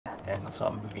Okay, let's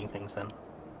start moving things then.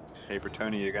 Hey,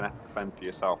 Bretonia, you're gonna have to fend for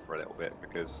yourself for a little bit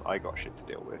because I got shit to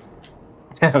deal with.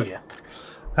 Oh yeah.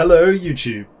 Hello,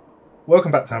 YouTube.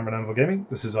 Welcome back to Hammer and Anvil Gaming.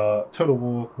 This is our Total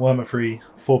War Warhammer 3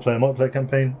 4-player multiplayer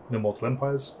campaign in Immortal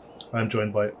Empires. I'm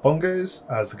joined by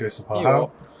Bongos as the Ghost of Pahuax,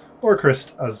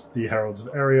 Oracrist as the Heralds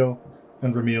of Ariel,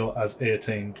 and Rhameil as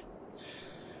Eataine.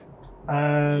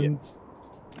 And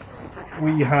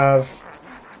we have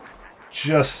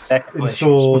just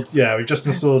installed, we've just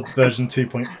installed version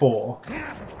 2.4,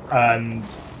 and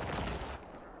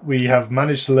we have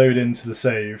managed to load into the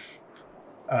save,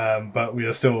 but we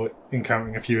are still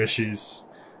encountering a few issues,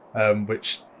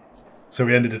 so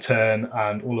we ended a turn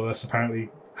and all of us apparently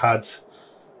had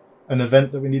an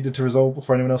event that we needed to resolve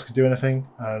before anyone else could do anything,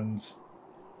 and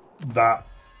that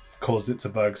caused it to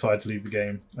bug, so I had to leave the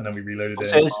game, and then we reloaded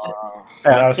it.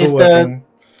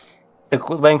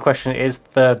 The main question is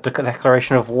the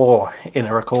declaration of war in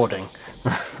a recording.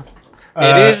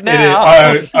 It is now.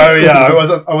 Oh yeah,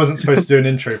 I wasn't supposed to do an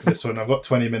intro for this one. I've got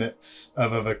 20 minutes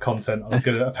of other content I was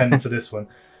going to append to this one.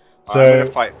 So I'm going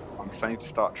to fight because I need to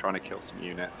start trying to kill some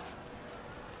units.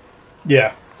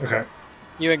 Yeah. Okay.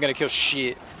 You ain't gonna kill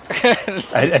shit.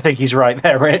 I think he's right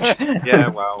there, Rich. Yeah,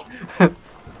 well,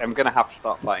 I'm going to have to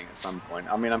start fighting at some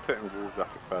point. I mean, I'm putting walls up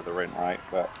further in, right?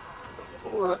 But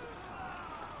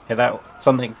yeah, that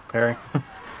something, Perry.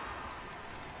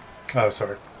 Oh,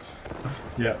 sorry.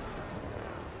 Yeah.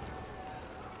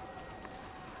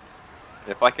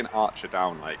 If I can archer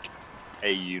down like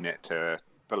a unit to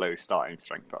below starting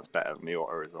strength, that's better than the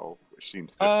autoresolve, which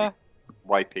seems to be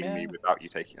wiping me without you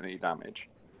taking any damage.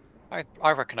 I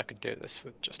reckon I could do this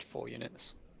with just 4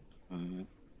 units. Mm.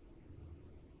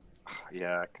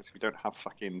 Yeah, because we don't have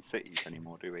fucking cities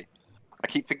anymore, do we? I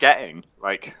keep forgetting,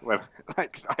 like, when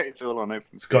it's all on open.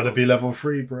 It's got to be level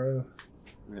 3, bro.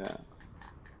 Yeah.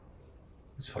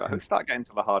 I'll start getting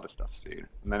to the harder stuff soon,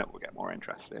 and then it will get more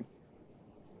interesting.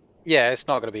 Yeah, it's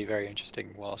not going to be very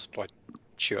interesting whilst I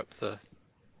chew up the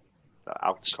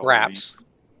scraps.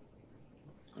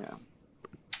 Yeah.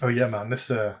 Oh yeah, man. This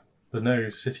the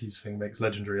no cities thing makes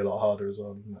legendary a lot harder as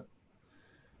well, doesn't it?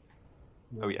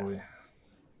 Oh yes.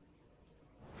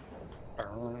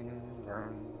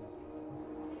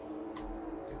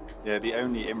 Yeah, the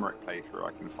only Immortal playthrough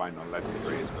I can find on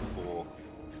legendary is before,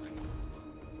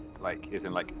 is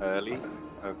in early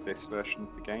of this version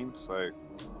of the game, so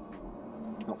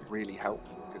it's not really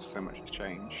helpful because so much has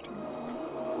changed.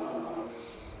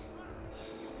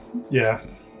 Yeah.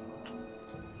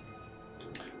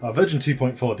 Version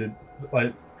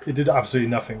 2.4 did absolutely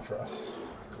nothing for us.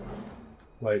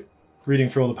 Reading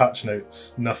through all the patch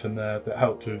notes, nothing there that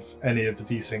helped with any of the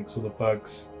desyncs or the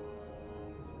bugs.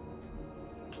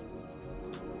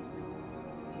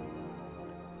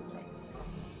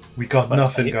 We got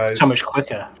nothing, guys. So much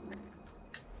quicker.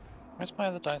 Where's my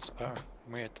other dice? Oh,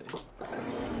 weird.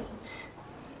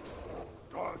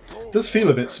 It does feel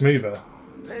a bit smoother.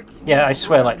 Yeah, I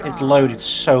swear, it's loaded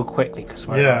so quickly because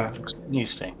we're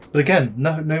used to. But again,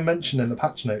 no mention in the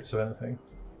patch notes of anything.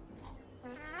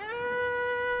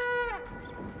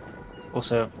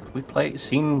 Also, we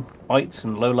seen fights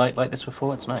and low light like this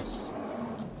before. It's nice.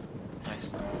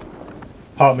 Nice.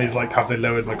 Part of me is like, have they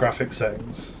lowered my graphics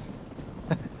settings?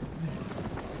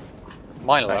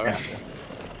 Mine lower.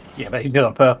 Yeah, but you do it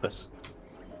on purpose.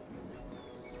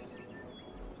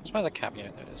 What's my other cab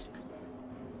unit that is?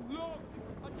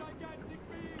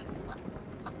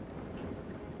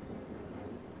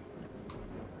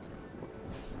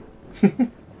 I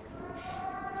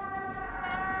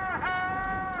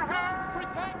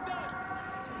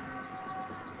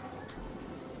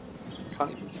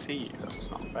can't even see you, that's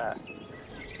not fair.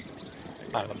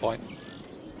 I have a point.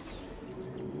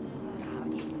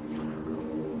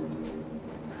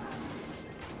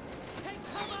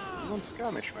 I'm on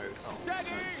skirmish mode. Oh, no.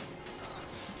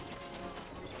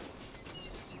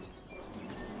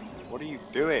 What are you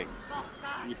doing?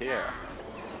 Are you here?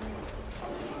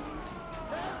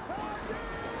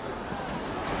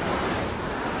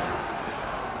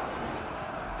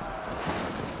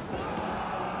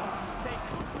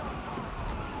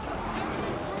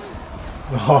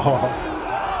 Oh.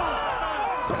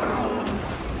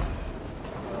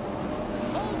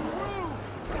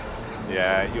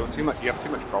 Yeah, you have too much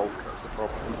bulk, that's the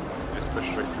problem. You just push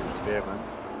straight through the spearman.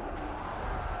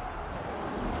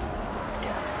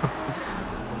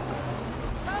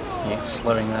 Yeah,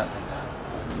 slowing that.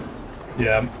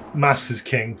 Yeah, mass is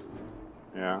king.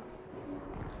 Yeah.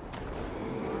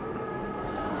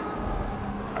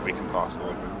 We can fast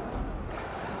forward now.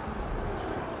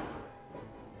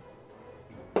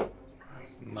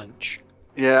 Munch.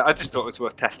 Yeah, I just thought it was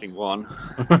worth testing one.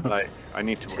 Like, I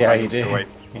need to. See how you do.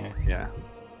 Yeah.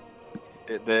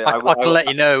 I can let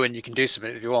you know when you can do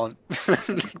something if you want.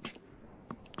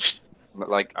 But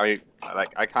like I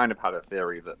kind of had a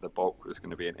theory that the bulk was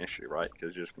going to be an issue, right?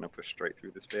 Because you're just going to push straight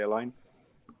through the spear line.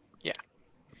 Yeah.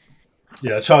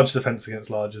 Yeah, charge defense against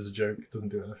large is a joke. It doesn't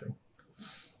do anything.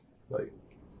 Like,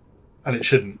 and it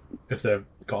shouldn't if they've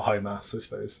got high mass, I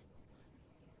suppose.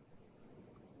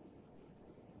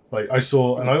 Like I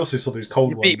also saw those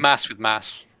cold ones. Beat mass with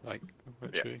mass, like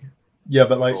literally. Yeah,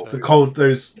 but like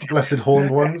those blessed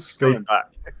horned ones,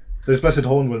 those blessed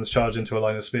horned ones charge into a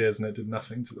line of spears, and it did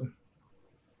nothing to them.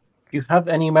 Do you have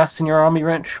any mass in your army,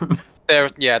 Rich?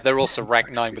 They're also rank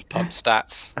 9 with pump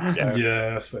stats. So,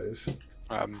 yeah, I suppose.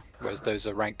 Whereas those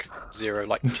are rank 0,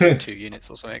 like 2 units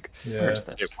or something. Yeah.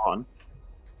 Tier 1.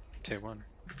 Tier 1.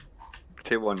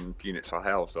 Tier 1 units for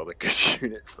Heralds are the good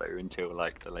units though until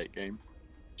like the late game.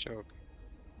 Sure.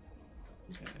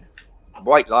 Yeah.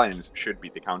 White Lions should be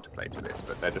the counterplay to this,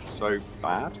 but they're just so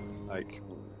bad. Like,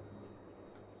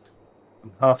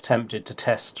 I'm half tempted to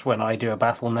test when I do a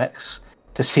battle next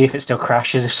to see if it still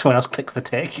crashes if someone else clicks the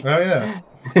tick. Oh yeah.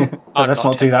 But let's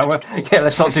not do that. Yeah,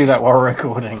 let's not do that while we're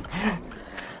recording.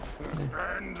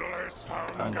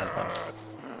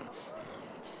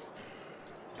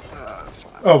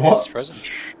 Oh what?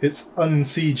 It's It's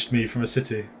unsieged me from a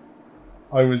city.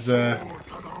 I was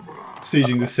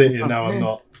sieging the city and now I'm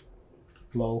not.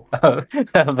 Lol. But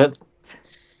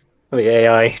the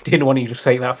AI didn't want you to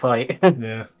take that fight.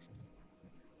 Yeah.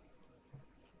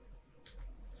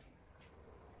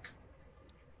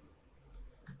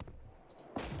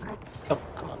 Oh,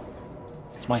 come on.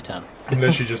 It's my turn. I'm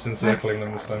literally just encircling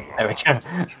them this time. There we go.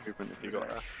 movement if you got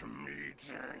that. For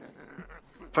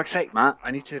fuck's sake, Matt,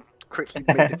 I need to quickly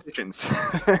make decisions.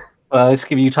 Well, let's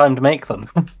give you time to make them.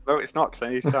 No, it's not, because I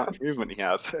need to see how much movement he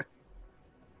has.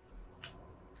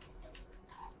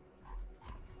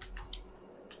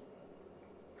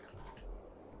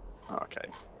 Okay,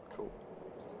 cool.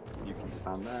 You can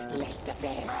stand there. Let the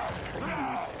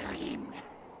bear scream.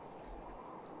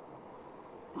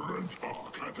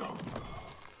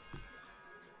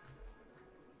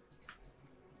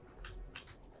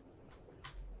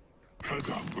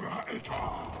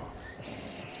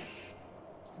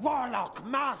 Warlock,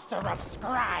 master of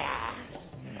Scryer.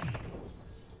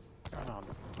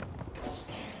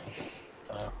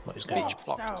 What is going on?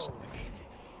 Stone.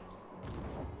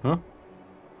 Huh?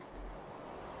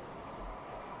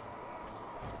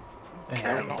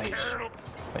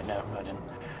 Wait, no, I didn't.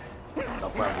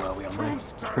 Oh, where were we on there?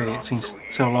 Really, it's been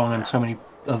so long and so many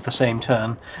of the same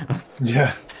turn.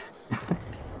 Yeah.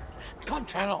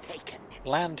 Contract taken.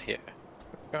 land here.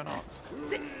 What's going on?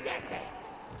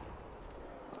 Successes.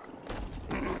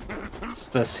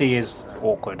 The sea is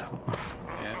awkward.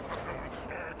 Yeah.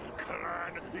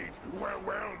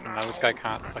 No, this guy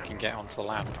can't fucking get onto the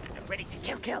land. I'm ready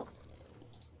to kill.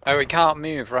 Oh, he can't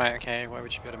move, right, okay. Why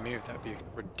would you be able to move? That would be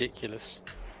ridiculous.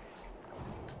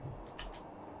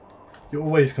 You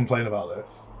always complain about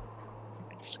this.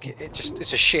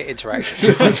 It's a shit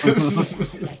interaction.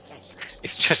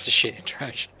 It's just a shit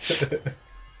interaction.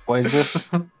 What is this?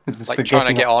 Is this like trying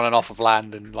to get on and off of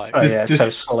land and like... Oh yeah, it's so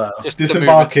slow. Just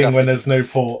disembarking when there's no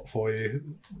port for you.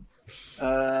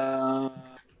 Probably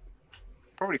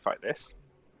fight this.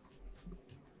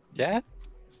 Yeah?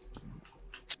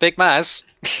 It's Big Maz.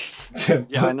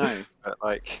 Yeah, I know, but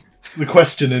like... The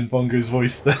question in Bongo's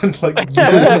voice then, like,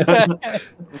 yeah.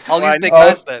 I'll use Big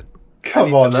Maz then.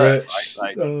 Come on, learn, Rich.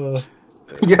 right? Like...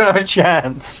 You don't have a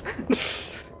chance.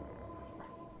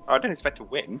 I don't expect to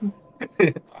win.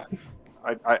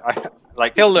 I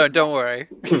like. He'll learn. Don't worry.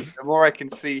 The more I can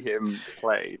see him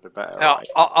play, the better.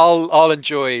 I'll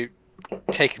enjoy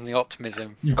taking the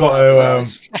optimism. You've got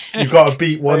to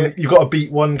beat one. You've got to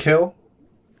beat one kill,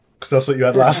 because that's what you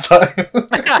had last time.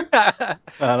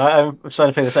 And I'm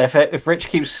starting to feel this. If Rich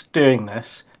keeps doing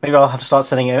this, maybe I'll have to start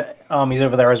sending armies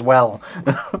over there as well.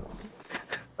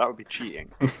 That would be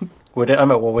cheating. Would it? I'm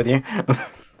at war with you.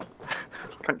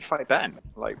 Can't you fight Ben?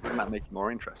 Like, wouldn't that make it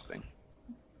more interesting?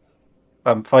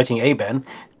 I'm fighting a Ben.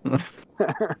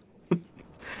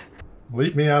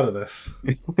 Leave me out of this.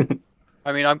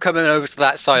 I mean, I'm coming over to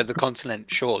that side of the continent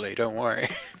shortly. Don't worry.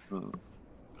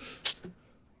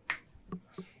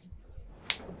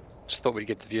 Just thought we'd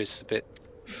give the viewers a bit.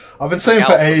 I've been saying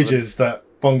for ages that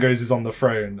Bongos is on the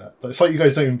throne. It's like you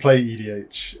guys don't even play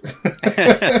EDH.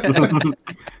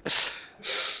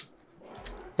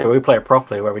 Yeah, we play it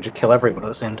properly, where we just kill everyone at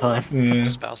the same time. Yeah. What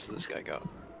spells does this guy got?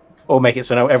 Or make it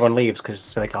so everyone leaves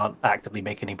because they can't actively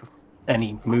make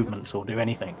any movements or do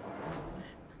anything.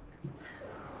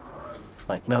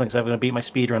 Like, nothing's ever going to beat my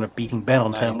speedrun of beating Ben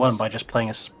on turn 1 by just playing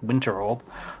a Winter Orb.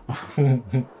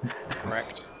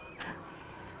 Correct.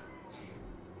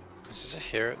 This is a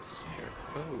hero. This is a hero.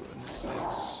 Oh, and this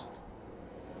is.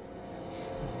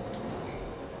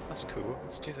 That's cool.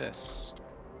 Let's do this.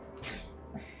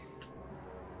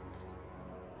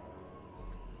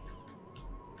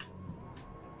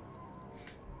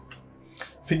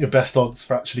 I think your best odds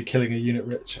for actually killing a unit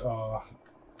rich are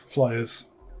flyers.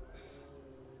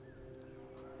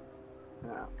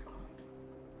 Yeah.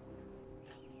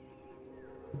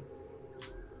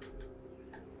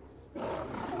 You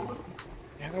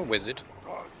have a wizard?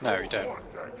 No, you don't.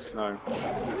 No.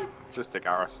 Just a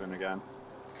garrison again.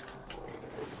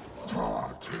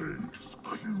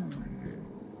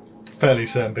 Fairly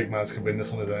certain Big Maz can win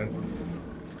this on his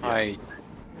own. I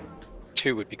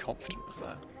too would be confident of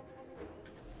that.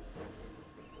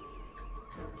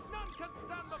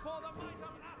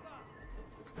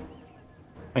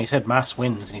 Well, he said mass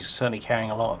wins, and he's certainly carrying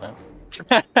a lot of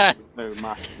it. There's no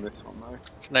mass in this one though.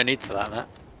 There's no need for that, Matt.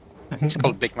 It's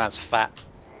called Big Man's Fat.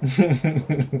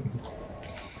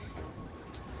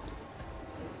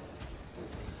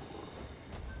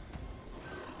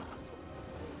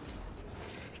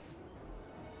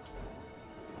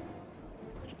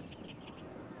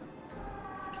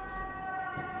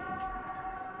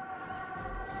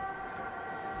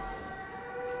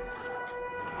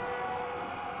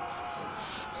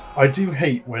 I do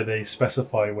hate where they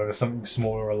specify whether something's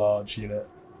small or a large unit.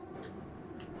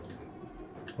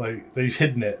 Like, they've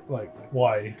hidden it. Like,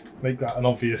 why? Make that an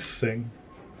obvious thing.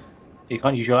 You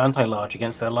can't use your anti-large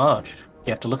against their large.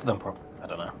 You have to look at them properly. I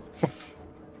don't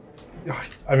know.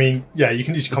 I mean, yeah, you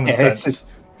can use your common Yeah, sense,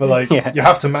 but like, yeah. you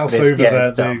have to mouse It is, over yeah,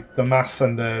 it's dumb. the mass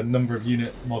and the number of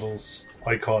unit models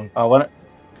icon. Oh,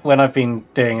 when I've been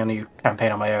doing a new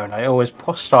campaign on my own, I always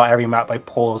start every map by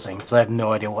pausing because I have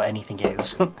no idea what anything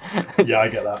is. Yeah, I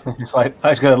get that. It's like I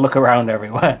just got to look around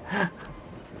everywhere.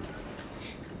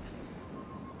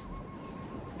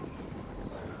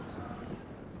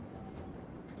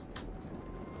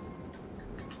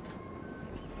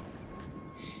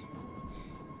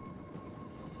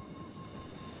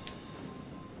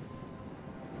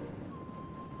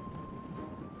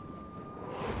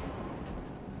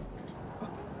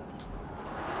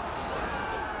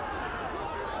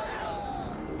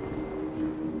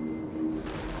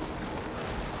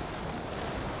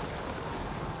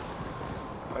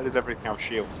 Why does everything have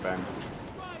shields, Ben?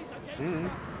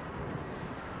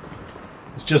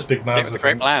 It's just Big Maz. It's a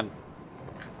great plan.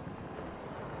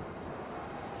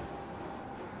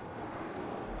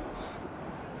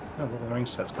 Oh, well, the range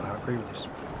set's got to agree with this.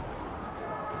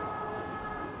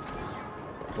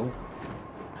 Cool.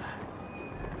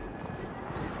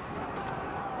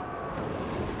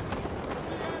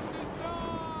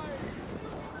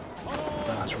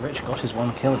 That's Rich got his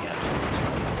one kill yet.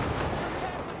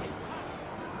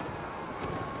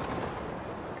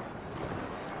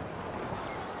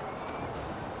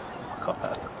 God,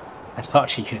 that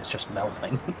Archie unit's just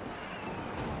melting.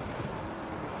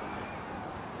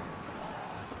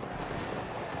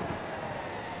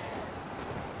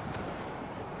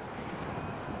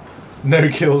 No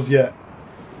kills yet.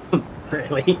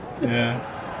 Really? Yeah.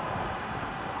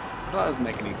 That doesn't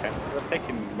make any sense. They're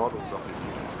taking models off his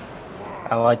units.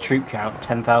 Allied troop count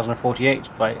 10,048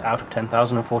 out of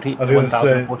 10,048. I was gonna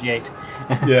say- 1,048.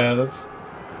 Yeah, that's.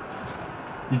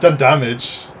 You've done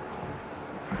damage.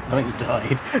 I think he's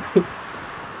died.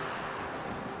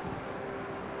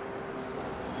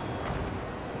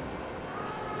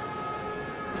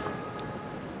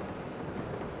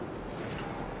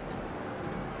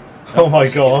 Oh my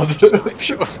god.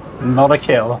 Sure. Not a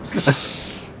kill.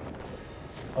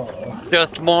 Oh,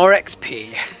 Just more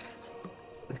XP.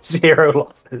 0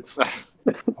 losses.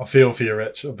 I feel for you,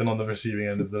 Rich. I've been on the receiving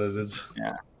end of the lizards.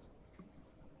 Yeah.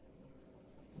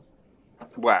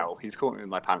 Well, he's caught me with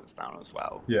my pants down as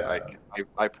well. Yeah. Like,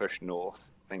 I pushed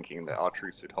north thinking that our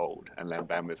truce would hold, and then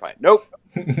Ben was like, nope.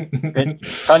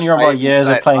 Can't you remember years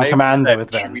of playing Commando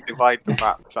with Should them? we divide the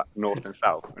map north and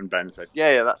south? And Ben said,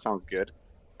 yeah, that sounds good.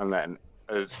 And then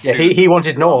as Yeah, soon he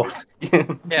wanted north.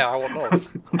 Yeah, I want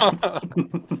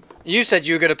north. You said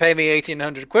you were going to pay me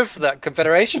 1,800 quid for that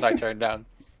Confederation I turned down.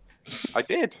 I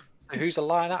did. Who's a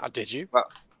liar now? Did you? Well,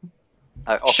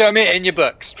 I offered, Show me it in your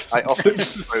books. I offered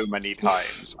so many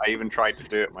times. I even tried to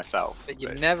do it myself. But you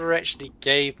but never actually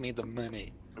gave me the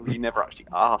money. you never actually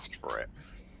asked for it.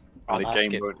 And I'm the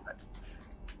game asking. would.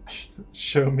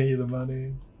 Show me the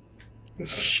money.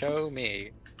 Show me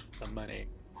the money.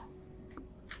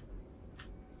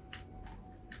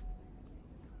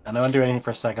 I don't want to do anything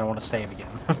for a second. I want to save again.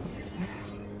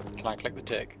 Can I click the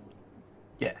tick?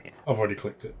 Yeah, yeah. I've already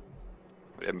clicked it.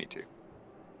 Yeah, me too.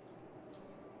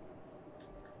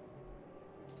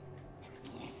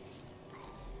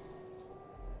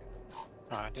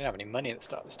 Oh, I didn't have any money at the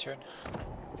start of this turn. I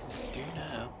do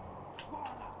now.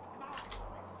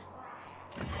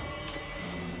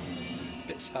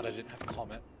 Bit sad I didn't have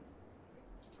Comet.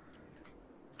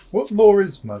 What law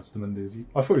is Mazdamund?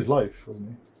 I thought he was life, wasn't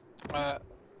he?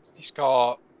 He's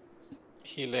got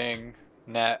healing,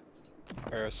 net,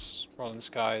 Earth, Rolling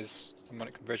Skies,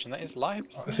 harmonic conversion. That is life.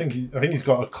 I think he's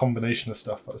got a combination of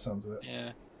stuff by the sounds of it.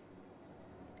 Yeah.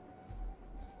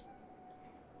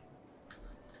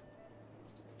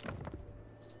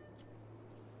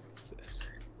 What's this?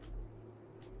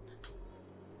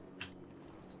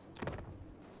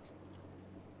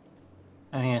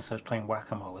 Oh yes, I was playing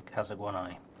Whack-A-Mole with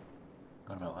Kazagwanai. I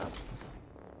don't know that.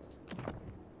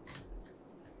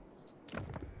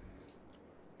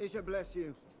 It shall bless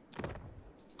you.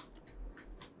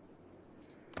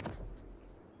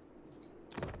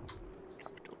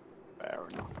 Fair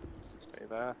enough. Stay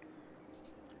there.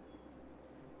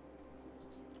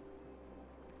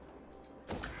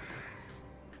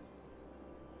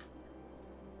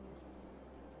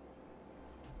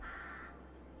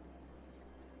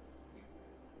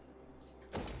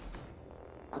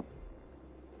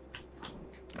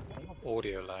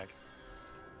 Audio lag.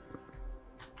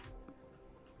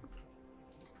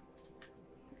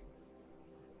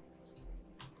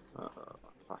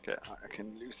 Fuck it, I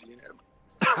can lose unit.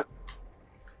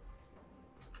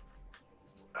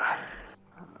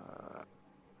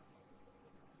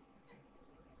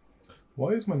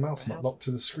 Why is my mouse not locked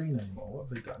to the screen anymore? What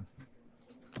have they done?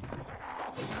 I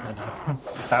don't know.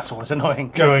 That's always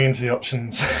annoying. Going into the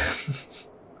options. Ariel's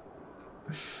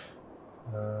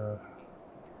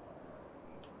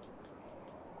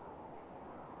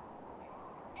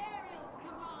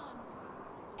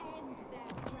command. End their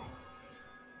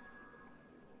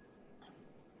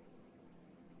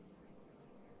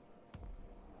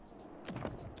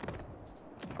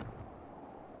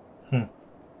threat.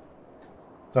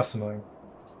 That's annoying.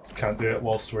 Can't do it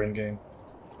whilst we're in game.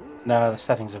 No, the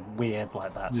settings are weird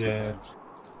like that. Yeah.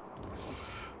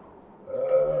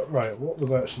 Right, what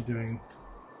was I actually doing?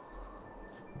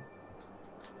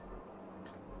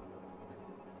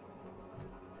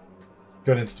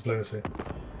 Going into diplomacy.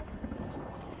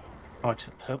 Oh,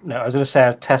 no, I was going to say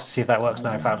I'd test to see if that works, and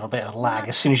I found a bit of lag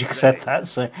as soon as you said that,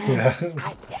 so... Yeah.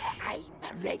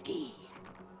 I'm ready.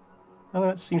 Oh,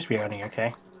 that seems to be running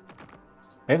okay.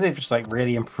 Maybe they've just, like,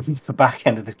 really improved the back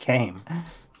end of this game.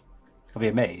 I'll be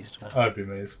amazed. But... I'd be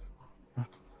amazed.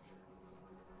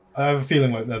 I have a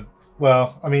feeling like they're...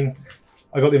 Well, I mean,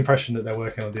 I got the impression that they're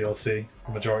working on DLC,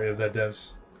 the majority of their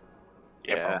devs.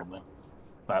 Yeah. Probably.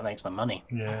 That makes them money.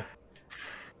 Yeah.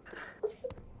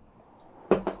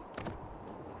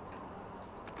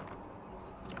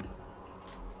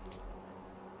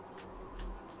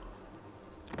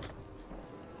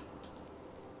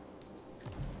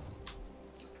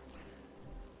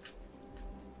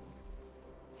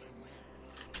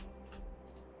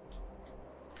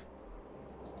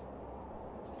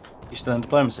 You still in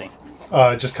diplomacy?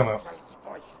 Oh, it just come out.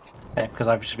 Yeah, because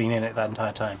I've just been in it that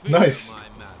entire time. Nice.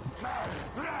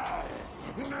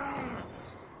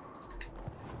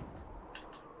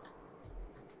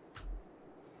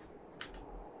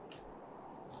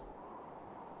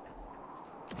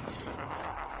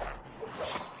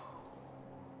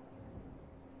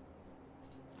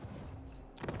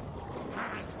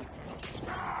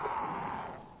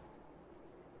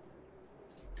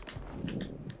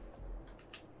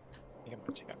 I'm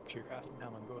going to take out Queek Headtaker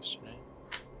now and Ghost tonight.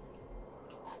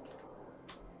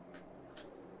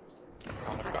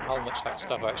 Oh, I forgot how much that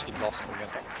stuff I actually lost when we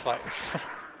had that fight.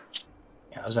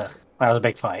 Yeah, that was a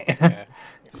big fight. Yeah,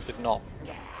 it did not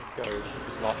go, it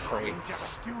was not free.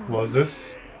 What was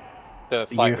this? The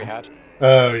fight we had.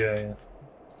 Oh, yeah, yeah.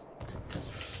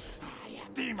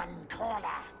 Demon caller.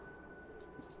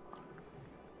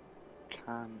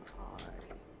 Can I?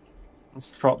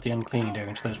 Let's drop the unclean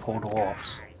doing to those poor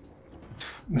dwarfs.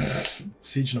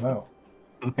 Sieging them out.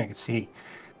 I can see.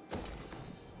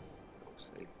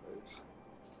 Save those.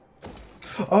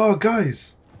 Oh,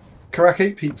 guys! Karak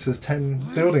 8 Peaks has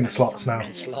 10 building slots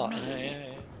now. Slot,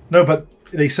 yeah. No, but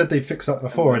they said they'd fix that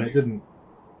before and it didn't.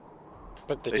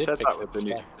 But they They did said fix that it with the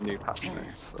this time. new patch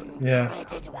notes. So Yeah.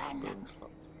 Dreaded one. building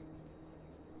slots.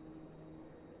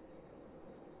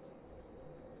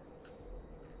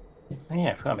 Oh,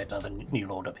 yeah, I forgot I made another new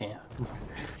lord up here.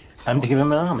 Time to give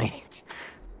him an army.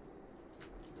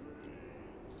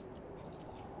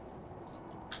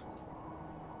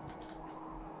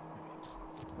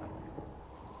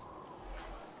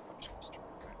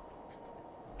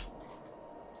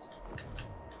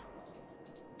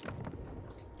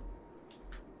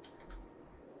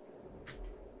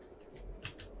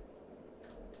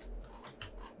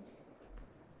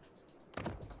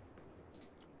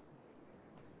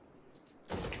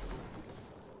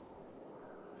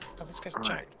 This guy's Right,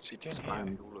 jacked. What's he doing here?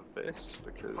 expand all of this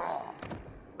because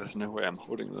there's no way I'm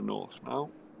holding the north now.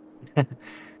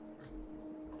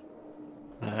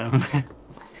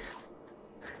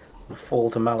 Fall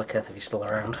to Malekith if he's still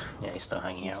around. Yeah, he's still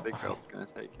hanging out. Sigvald's going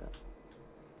to take it.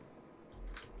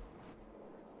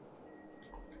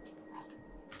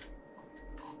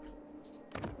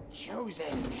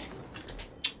 Chosen.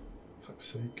 Fuck's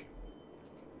sake.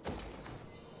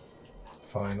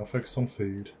 Fine, I'll focus on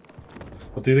food.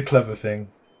 I'll do the clever thing.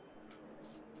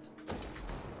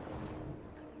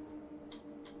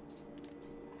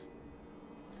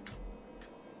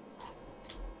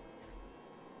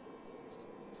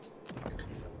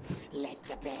 Let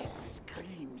the bell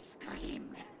scream,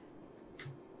 scream.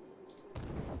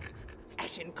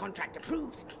 Ashen contract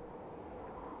approved.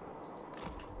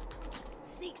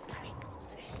 Sneak scurry.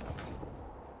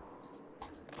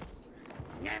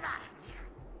 Never.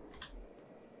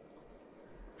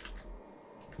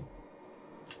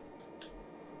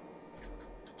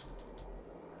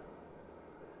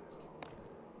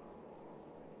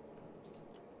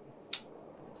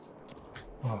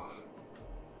 Oh.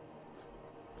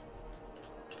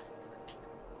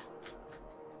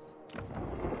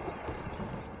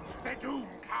 The doom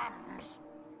comes.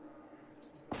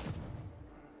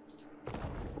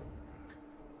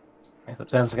 I guess the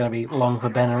turns are going to be long for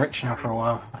Ben and Rich now for a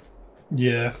while.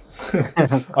 Yeah.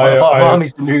 Quite a lot of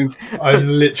armies to move. I'm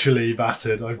literally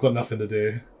battered. I've got nothing to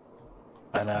do.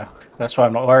 I know. That's why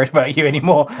I'm not worried about you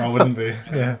anymore. I wouldn't be.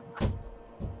 Yeah.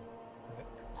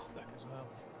 As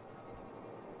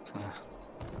well.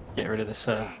 Get rid of this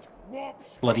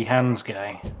bloody hands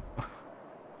guy.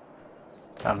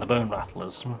 And the bone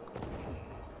rattlers.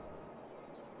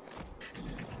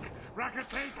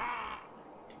 Rocketator!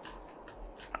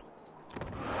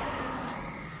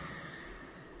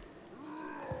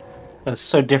 It's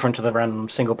so different to the random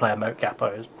single-player map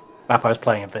I was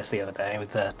playing of this the other day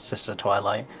with the Sister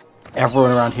Twilight.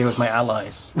 Everyone around here was my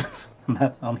allies.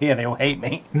 On here, they all hate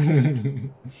me.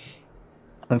 And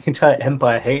the entire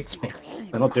Empire hates me.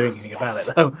 They're not doing anything about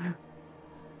it, though.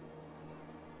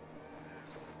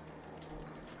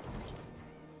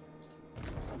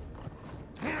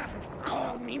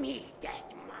 Call me dead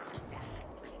master.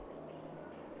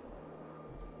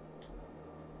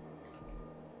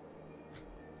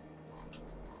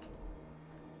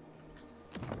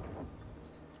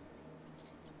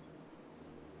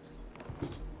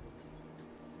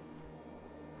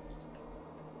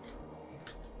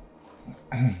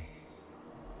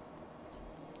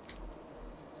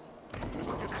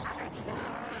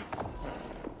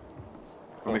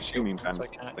 I'm assuming Ben's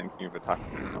It's like, thinking of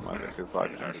attacking me somewhere because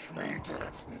I've been understand.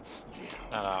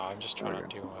 No, I'm just trying to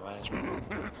do my management.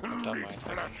 I've done my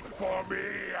thing. For me.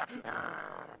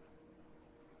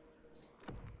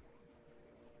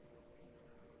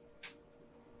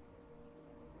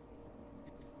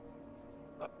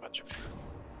 Not much of.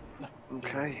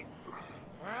 Okay.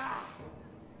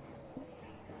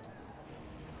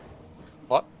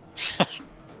 What?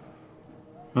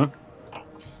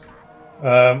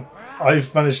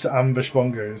 I've managed to ambush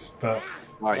Bongos, but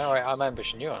Nice. No, wait, I'm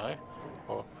ambushing you, aren't I?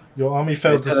 Or... your army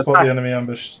failed It to says spot attack. the enemy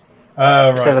ambushed.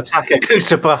 It says Right. attacker goes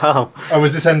to Bahal. Oh,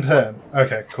 was this end turn?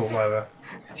 Okay, cool, whatever.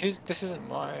 This isn't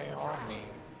my army.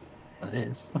 It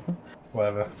is.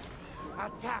 Whatever.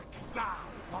 Attack die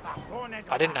for the horned.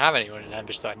 I didn't have anyone in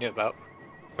ambush that I knew about.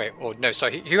 Wait, or no,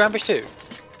 sorry, who ambushed who?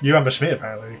 You ambushed me,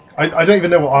 apparently. I don't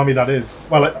even know what army that is.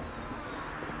 Well,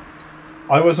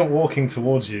 I wasn't walking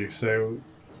towards you, so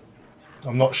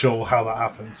I'm not sure how that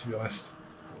happened, to be honest.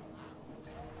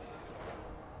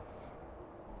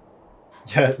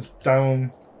 Yeah, it's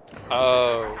down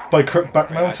Oh, by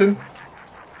Crookback Mountain.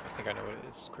 I think I know what it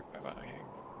is. Quick map out here.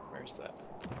 Where is that?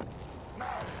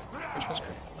 Which one's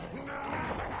quick?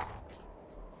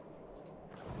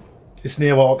 It's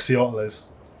near where Oxyotl is.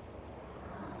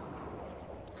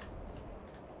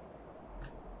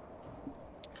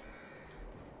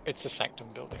 It's a sanctum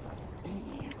building.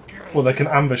 Well, they can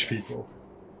ambush people.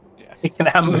 You can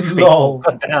ambush Lol.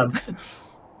 people. God damn.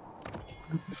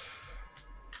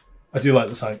 I do like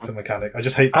the sanctum mechanic. I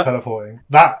just hate the teleporting.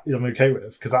 That I'm okay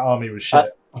with, because that army was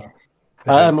shit.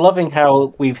 I'm loving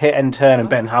how we've hit end turn and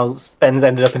Ben's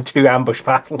ended up in 2 ambush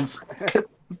battles. I'm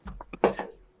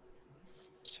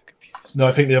so confused. No,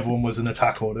 I think the other one was an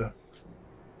attack order.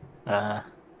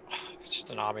 It's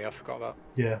just an army I forgot about.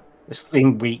 Yeah. It's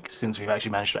been weeks since we've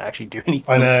actually managed to actually do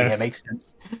anything. I know. So yeah, it makes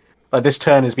sense. Like this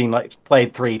turn has been like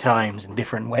played 3 times in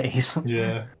different ways.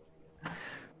 Yeah.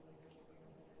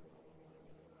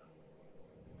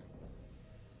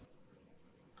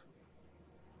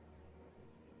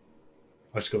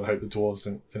 I just gotta hope the dwarves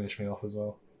don't finish me off as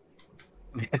well.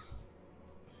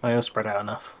 I all spread out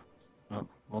enough. Oh,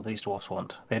 what do these dwarfs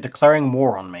want? They're declaring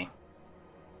war on me.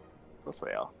 Of course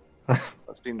they are.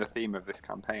 That's been the theme of this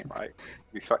campaign, right?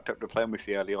 We fucked up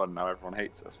diplomacy early on, now everyone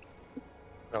hates us.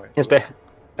 Yes, but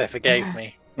They forgave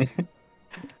me.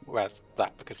 Well,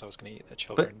 that because I was going to eat their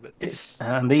children. But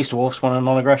and these dwarfs want a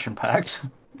non-aggression pact.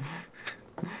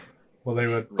 Well, they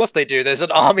were. of course they do. There's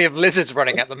an army of lizards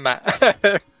running at the map.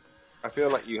 I feel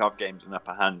like you have gained an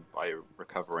upper hand by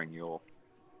recovering your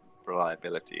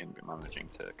reliability and managing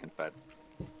to confed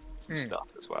some stuff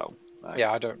as well. Like,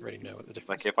 yeah, I don't really know what the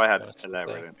difference. Like if I had is.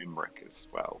 Illyria and Imric as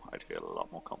well, I'd feel a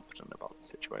lot more confident about the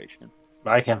situation.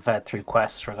 I can fed through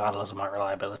quests regardless of my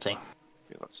reliability.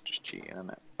 See, that's just cheating,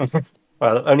 isn't it?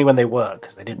 Well, only when they work,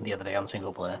 because they didn't the other day on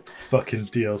single player. Fucking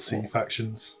DLC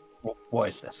factions. What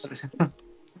is this?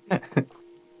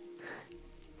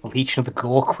 Legion of the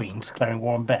Gore Queen declaring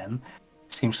war on Ben.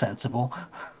 Seems sensible.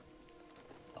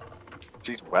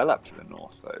 She's well up to the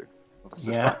north, though. That's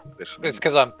just Yeah. It's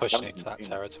because I'm pushing into that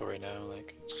territory now.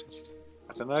 Like, it's just...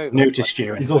 I don't know. Noticed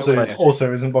you. He's also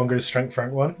isn't Bongos strength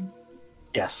rank 1?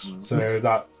 Yes. So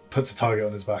that puts a target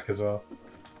on his back as well.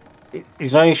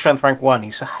 He's only strength rank 1.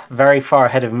 He's very far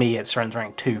ahead of me at strength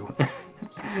rank 2.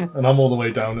 And I'm all the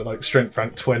way down at like strength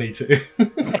rank 22.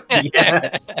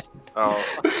 Yeah.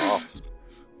 Oh.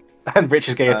 And Rich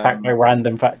is getting attacked by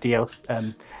random fat DLC.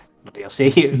 Not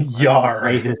DLC. Yar.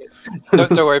 Raiders.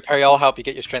 don't worry, Perry. I'll help you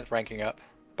get your strength ranking up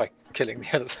by killing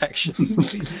the other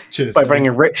factions. Cheers. By Tony.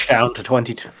 bringing Rich down to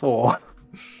 24.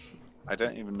 I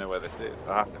don't even know where this is.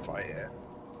 I have to fight here.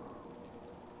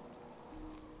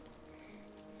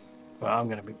 Well, I'm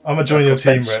gonna join your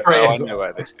team, Rich. Oh, I know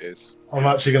where this is. I'm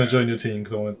actually going to join your team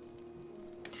because I want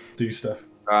to do stuff.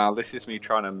 This is me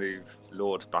trying to move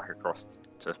Lords back across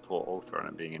to Port Ultron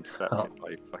and being intercepted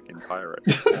by fucking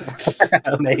pirates.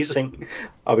 Amazing.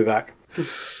 I'll be back.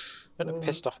 Should have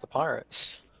pissed off the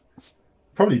pirates.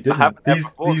 Probably didn't.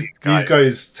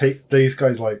 These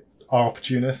guys like are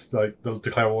opportunists. Like they'll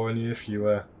declare war on you if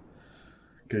you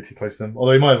go too close to them.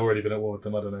 Although you might have already been at war with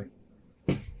them. I don't know.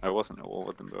 I wasn't at war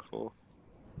with them before.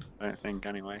 I don't think,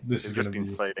 anyway. This They've is just gonna been be-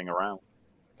 sailing around.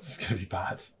 This is going to be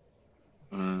bad.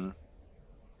 Mm.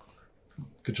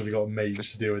 Good job you got a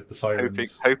mage to deal with the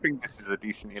sirens. Hoping this is a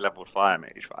decently leveled fire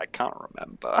mage, but I can't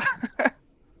remember.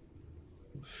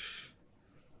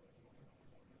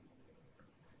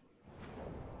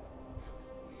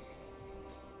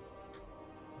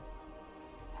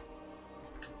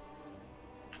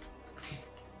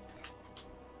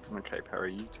 Okay,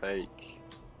 Perry, you take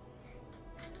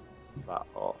that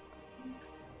up.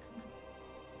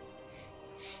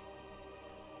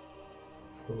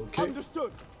 Okay.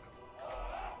 Understood.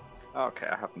 Okay,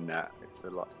 I have net. It's a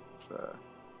lot.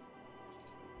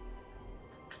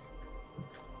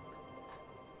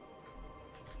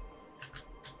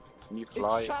 Can you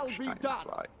fly? shall be Can you done.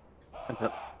 fly?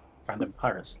 Random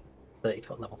pirates.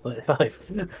 30-foot level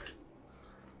 35.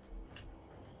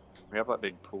 We have that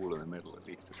big pool in the middle at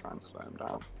least to try and slow them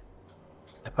down.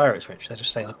 They're pirates, Rich. They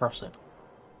just sail across it.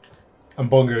 And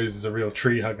Bongos is a real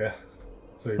tree hugger,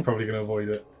 so you're probably going to avoid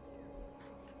it.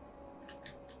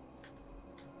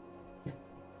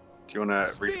 Do you want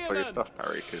to redeploy your stuff,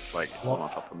 Perry? Because like it's all on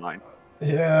top of mine.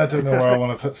 Yeah, I don't know where I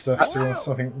want to put stuff. To be honest.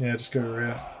 I think just go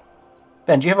rear.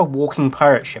 Ben, do you have a walking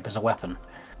pirate ship as a weapon?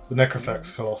 The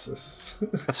Necrophax Colossus.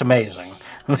 That's amazing.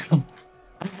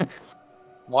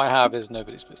 What I have is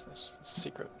nobody's business. It's a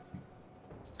secret.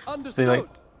 They like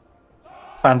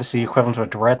fantasy equivalent to a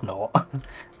dreadnought.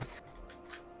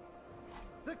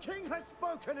 The king has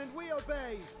spoken and we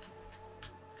obey.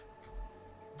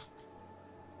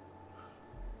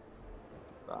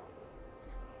 That.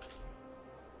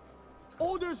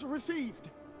 Orders received.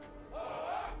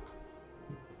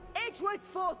 It was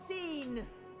foreseen.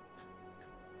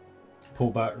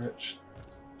 Pull back, Rich.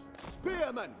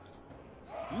 Spearmen.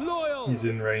 Loyal. He's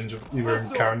in range. You were in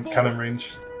cannon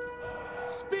range.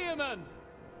 Spearmen.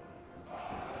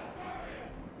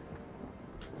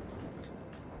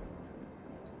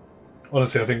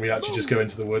 Honestly, I think we actually just go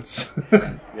into the woods.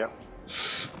 Yep.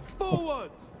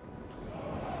 Forward.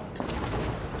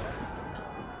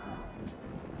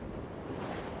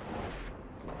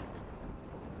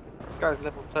 This guy's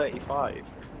level 35.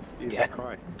 Jesus Yeah.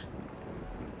 Christ.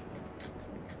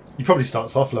 He probably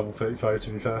starts off level 35,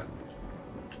 to be fair.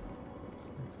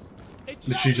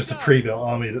 Literally just a pre-built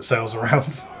army that sails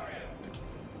around.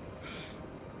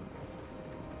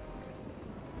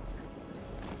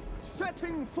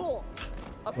 Setting forth.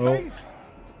 A Well, pace.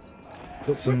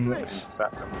 Got some...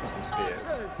 Inspect them with some spears.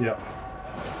 Yeah.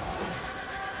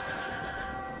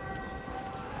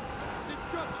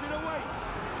 Destruction awaits.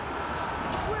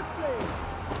 Swiftly.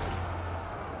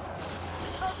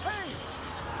 A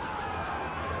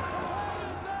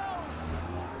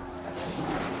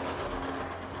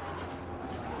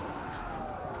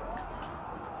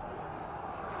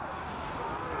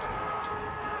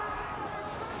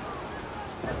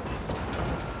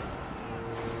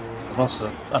monsters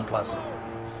are unpleasant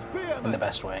in the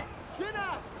best way.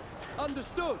 Sinner!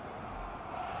 Understood.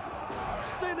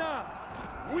 Sinner!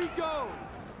 We go!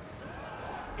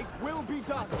 It will be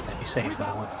done. They'd be safe in the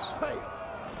without woods. fail.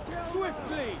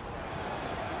 Swiftly!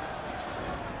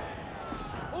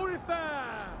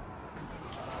 Orifare!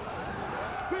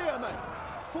 Spearmen!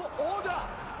 For order!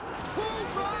 Pull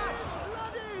back!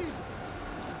 Bloody!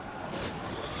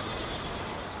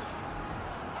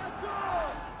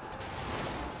 Assault!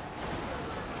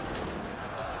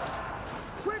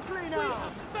 Quickly now! We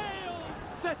have failed!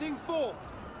 Setting forth!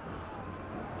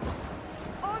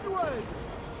 Onward!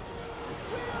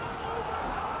 We are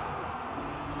overcome!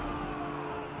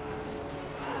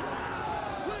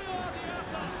 We are the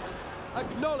Assault!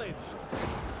 Acknowledged!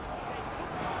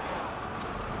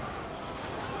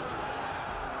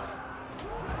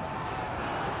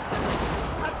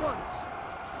 At once!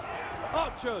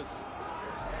 Archers!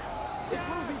 It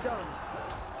will be done!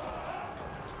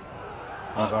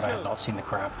 Oh god, I have not seen the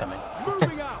crowd coming.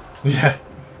 Moving out! Yeah,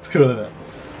 it's cool, isn't it?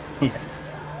 Yeah.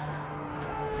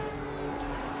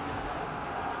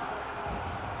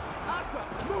 Asa,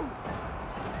 move!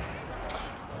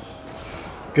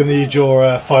 Gonna need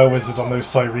your fire wizard on those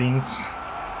sirens.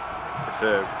 It's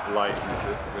a light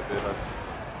wizard.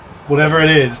 Whatever it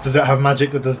is, does it have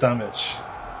magic that does damage?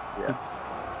 Yeah.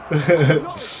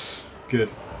 Good.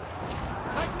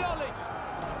 Acknowledge!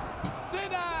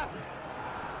 Sinner!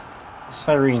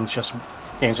 Siren's just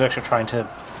games are actually trying to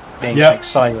make Yep. like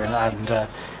Siren and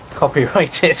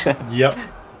copyright it. Yep,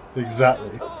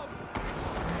 exactly.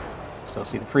 Still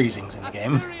see the freezings in the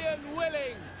game. Assyrian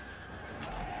willing!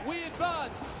 We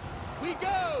advance! We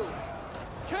go!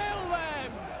 Kill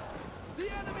them! The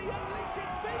enemy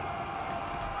unleashes beasts!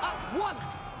 At once!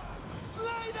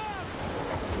 Slay them!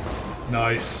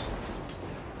 Nice.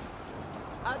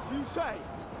 As you say!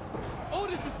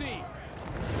 Orders received!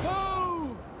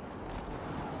 Move!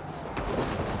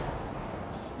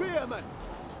 Spearmen!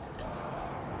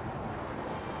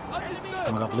 Understood!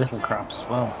 And we've got little crabs as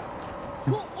well.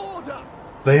 For order!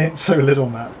 They ain't so little,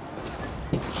 Matt.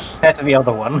 Compared to the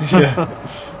other one. Yeah.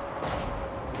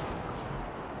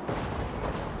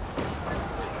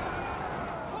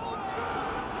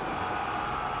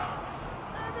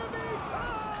 Enemy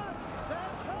charge!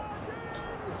 They're charging!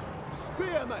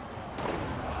 Spearmen!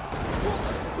 For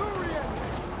Assyrian!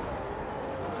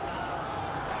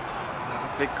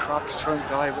 Big crabs won't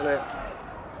die, will it?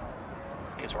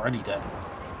 It's already dead.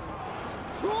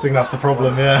 I think that's the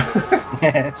problem, yeah.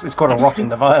 Yeah, it's got a rotting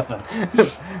Leviathan.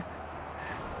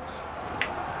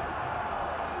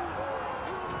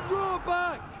 Draw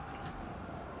back!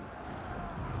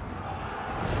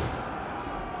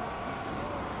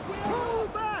 Pull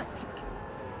back!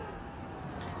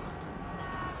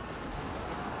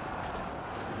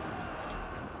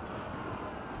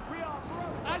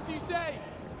 As you say!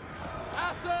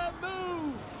 Asa,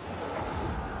 move!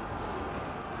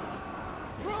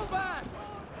 Draw back!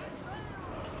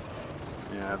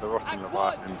 Yeah, the rotting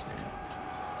Leviathan's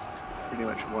pretty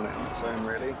much won it on its own,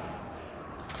 really.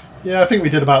 Yeah, I think we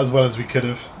did about as well as we could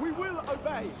have. We will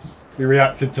obey! We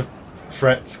reacted to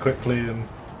threats quickly and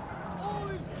All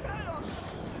is chaos!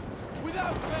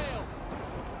 Without fail!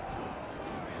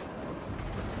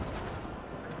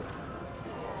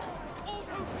 All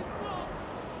hope is lost!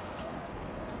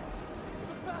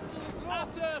 The battle is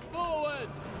lost! Asa, forward!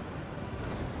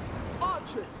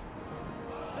 Archers!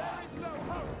 There is no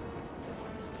hope!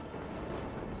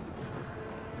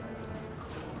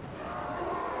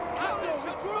 Asa,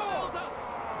 withdraw! Us!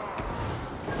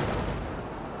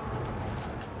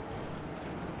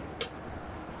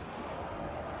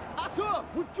 Asa,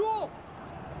 withdraw!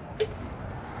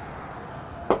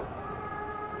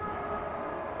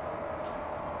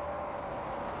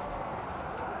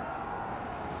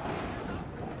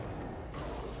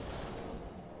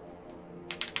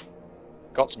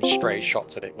 Got some stray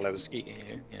shots at it while I was eating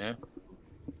it, you know?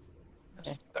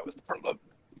 That was the problem.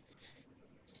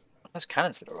 Those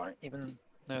cannons did alright, even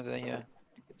though they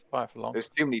fire for long. There's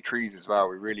too many trees as well.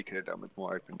 We really could have done with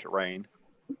more open terrain.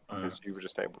 Because you were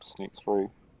just able to sneak through.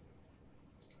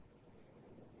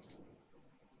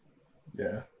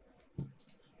 yeah.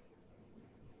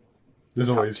 There's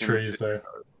always Captain trees City. though.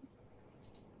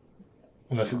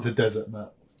 Unless it's a desert,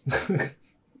 Matt.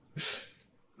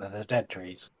 No, there's dead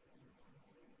trees.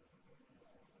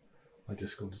 My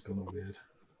Discord has gone all weird.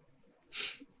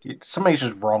 Somebody's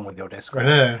just wrong with your I Discord.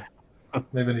 know.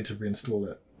 Maybe I need to reinstall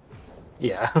it.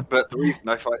 Yeah. But the reason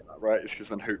I fight that right is because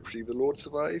then hopefully the Lord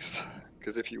survives.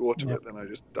 Because if you auto it, then I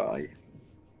just die.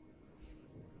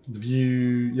 Have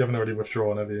you haven't already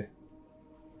withdrawn, have you?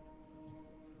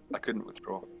 I couldn't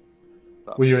withdraw.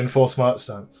 Were you in forced march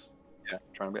stance? Yeah,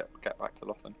 trying to get back to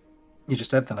Lothan. You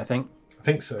just did then, I think. I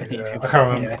think so. I think Yeah, if I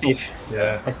can't remember.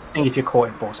 Yeah, I think if you're caught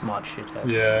in force march, you'd have.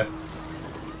 Yeah.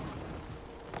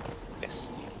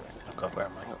 Yes. Oh god, where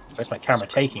am I? Where's my camera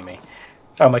taking me?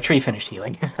 Oh, my tree finished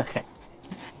healing. Okay.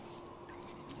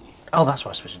 Oh, that's what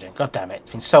I was supposed to do. God damn it!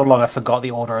 It's been so long I forgot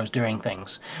the order I was doing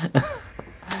things.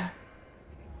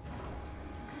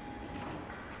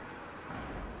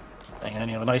 And then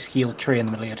you have a nice healed tree in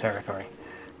the middle of your territory.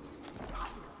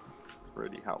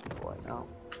 Really helpful right now.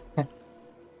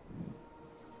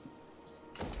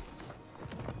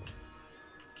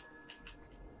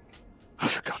 Oh,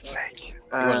 for God's sake. You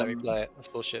won't let me play it. That's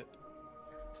bullshit.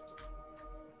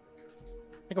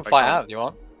 You can fight out if you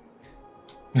want.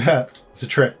 It's a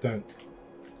trick, don't.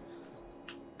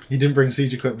 He didn't bring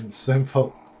siege equipment, it's his own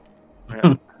fault.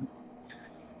 Yeah.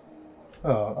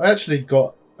 Oh, I actually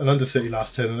got an Undercity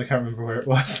last turn and I can't remember where it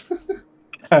was.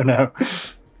 Oh no.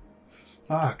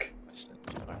 Fuck.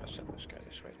 I'll send this guy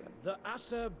this way then. The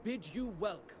Asa bids you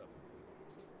welcome.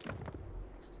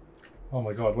 Oh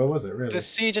my god, where was it, really? Does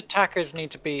siege attackers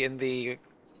need to be in the...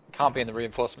 Can't be in the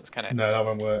reinforcements, can it? No, that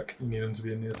won't work. You need them to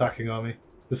be in the attacking army.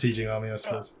 The sieging army, I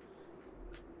suppose.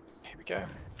 Here we go.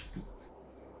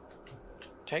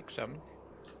 Take some.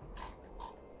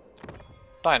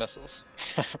 Dinosaurs.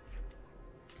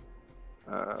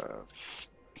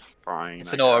 Fine.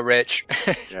 It's an auto-rich.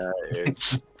 Yeah, it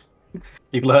is.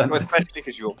 You've learned. Well, especially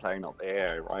because you're playing up the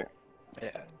air, right?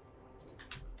 Yeah.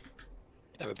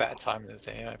 You'd have a better time than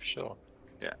the AI for sure.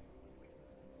 Yeah.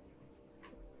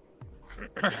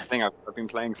 I think I've been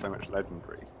playing so much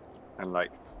legendary, and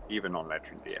like even on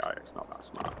legendary AI, it's not that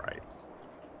smart, right?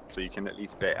 So you can at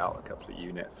least bait out a couple of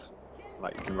units.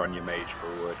 Like you can run your mage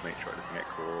forward, make sure it doesn't get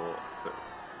caught, but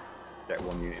get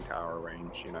one unit into arrow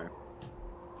range, you know.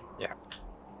 Yeah.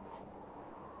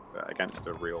 But against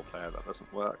a real player, that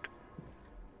doesn't work.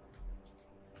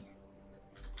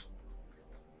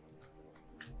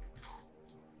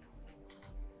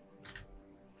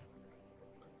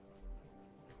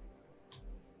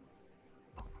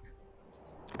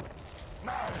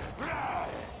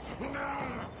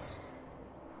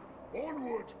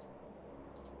 Onward!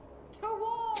 To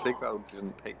war! Sigvald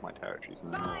didn't take my territories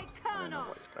in the north. I don't know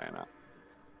what he's playing at.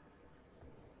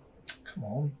 Come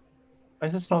on. Why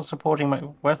is this not supporting my...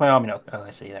 Where's my army now? Oh,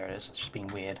 I see, there it is. It's just being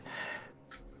weird.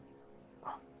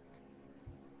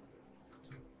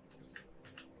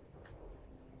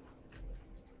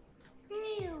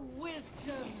 New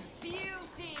wisdom,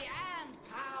 beauty, and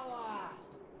power!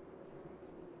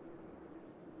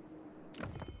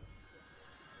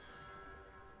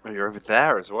 Oh, you're over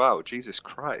there as well. Jesus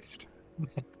Christ.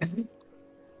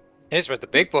 Here's where the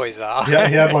big boys are. Yeah,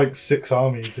 he had like 6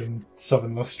 armies in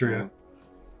southern Austria.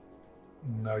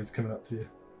 And now he's coming up to you.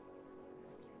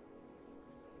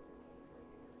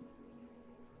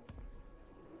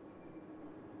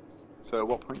 So at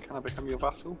what point can I become your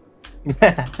vassal?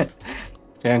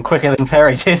 Going quicker than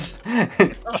Perry did. Our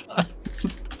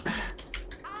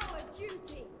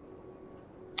duty!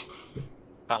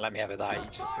 Can't let me have it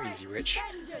that easy, Rich.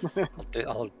 Vengeance!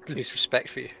 I'll lose respect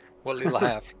for you. What little I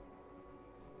have.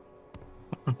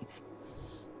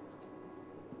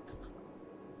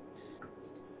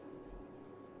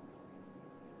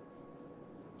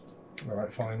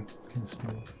 Alright, fine. He's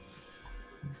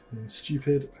being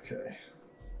stupid. Okay.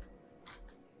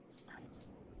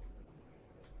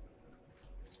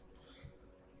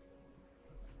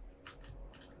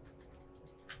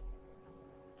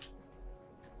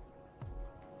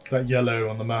 That yellow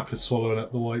on the map is swallowing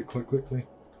up the white quite quickly.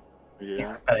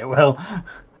 Yeah. And it will.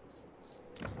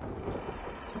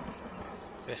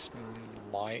 This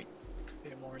might be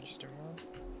a more interesting one.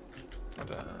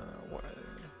 But, what...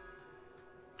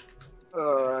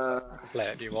 Play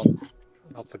it, do you want?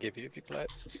 I'll forgive you if you play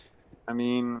it. I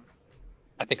mean,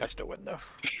 I think I still win though.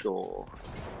 sure.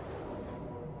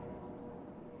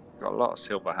 Got a lot of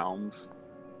silver helms.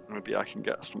 Maybe I can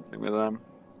get something with them.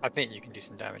 I think you can do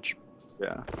some damage.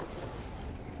 Yeah.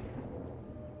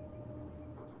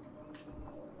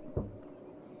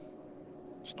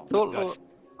 It's not Thought, that's,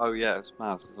 oh yeah, it's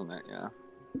Maz, isn't it? Yeah.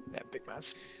 yeah, big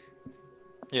mass.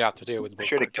 You have to deal with the I big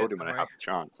should have quick killed hit, him when I don't had the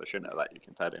chance. I shouldn't have let you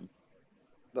confed him.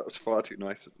 That was far too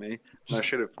nice of me. And I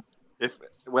should have,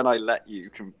 when I let you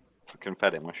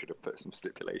confed him, I should have put some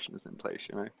stipulations in place,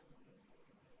 you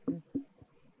know?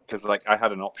 Because like I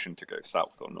had an option to go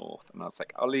south or north, and I was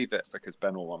like, I'll leave it because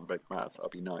Ben will want big Maz. That'll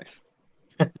be nice.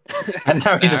 And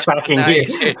now he's attacking now you.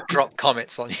 He's here to drop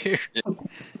comets on you. Yeah.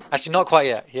 Actually, not quite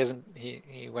yet. He hasn't.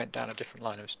 He went down a different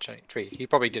line of tree. He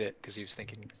probably did it because he was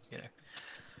thinking, you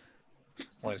know,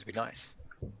 wanted to be nice.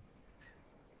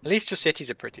 At least your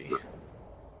cities are pretty.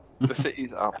 The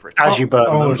cities are pretty. As you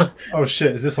burn them. Oh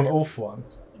shit! Is this on Ulf one?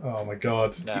 Oh my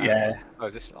god. No. Yeah. Oh,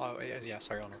 this. Oh, yeah.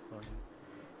 Sorry, on. Why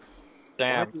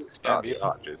Damn. do you Damn start the beautiful.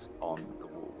 archers on the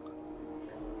wall?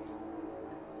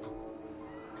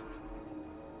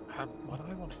 What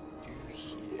do I want to do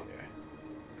here?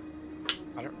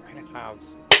 I don't really have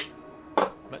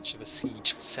much of a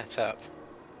siege set up,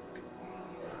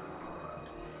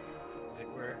 as it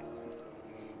were.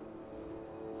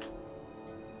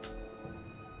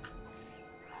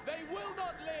 They will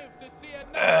not live to see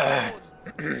another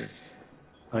dawn.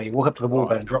 Oh, you walk up to the wall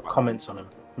and drop comments on him.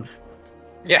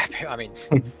 Yeah, I mean,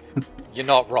 you're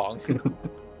not wrong.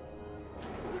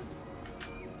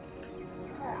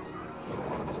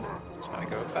 That's how I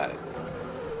go about it.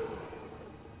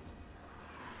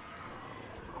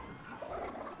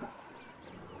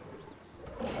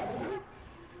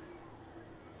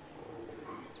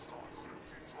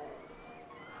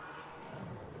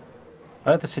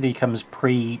 I know the city comes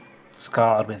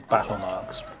pre-scarred with battle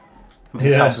marks. I mean,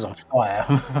 his Yeah. house is on fire.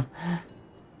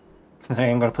 So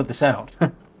I'm going to put this out.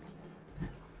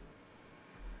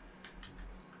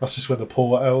 That's just where the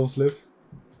poor elves live.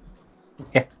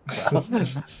 Yeah. Well.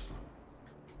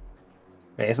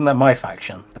 Wait, isn't that my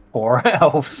faction? The poor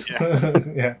elves.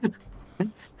 Yeah.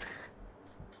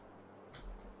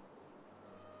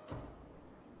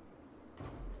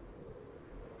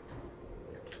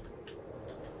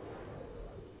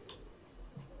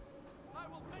 I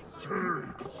will make my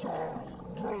Take some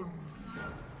run.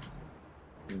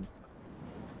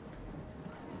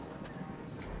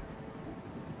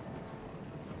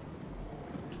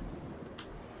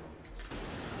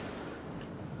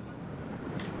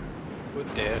 Oh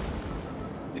dear.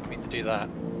 Didn't mean to do that.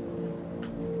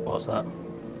 What's that?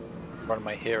 Run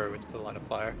my hero into the line of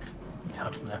fire. I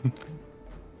don't know.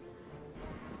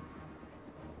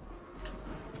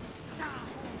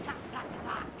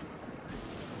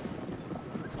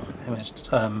 How many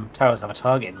towers have a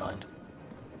target in mind?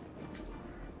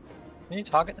 Can you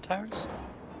target the towers?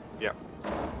 Yeah.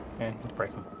 Yeah, you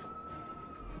break them.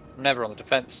 I'm never on the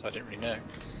defense, so I didn't really know.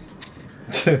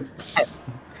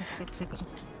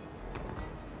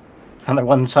 And the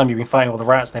one time you've been fighting all the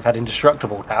rats, they've had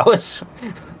indestructible towers.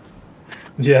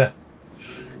 Yeah.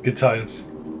 Good times.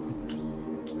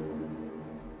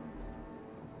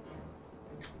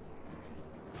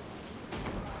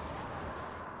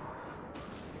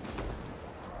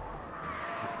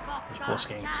 Those poor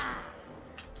schemes.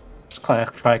 Just try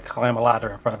to climb a ladder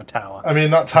in front of a tower. I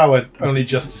mean, that tower only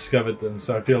just discovered them,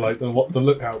 so I feel like the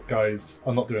lookout guys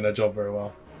are not doing their job very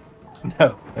well.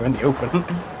 No, they're in the open.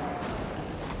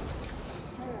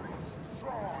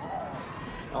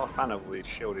 Not a fan of all these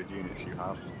shielded units you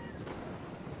have.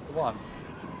 The one.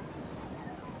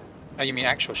 Oh, you mean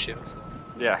actual shields?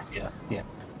 Yeah. Yeah, yeah.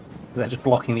 They're just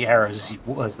blocking the arrows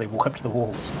as they walk up to the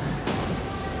walls.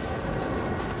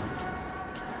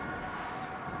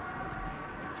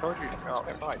 I told you to go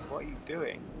outside. What are you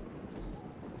doing?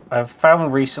 I've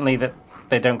found recently that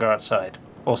they don't go outside.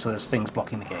 Also, there's things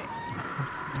blocking the gate.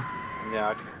 Yeah,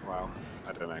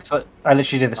 I don't know. So I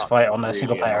literally did this That's fight on a really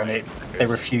single player, and annoying they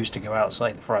because- refused to go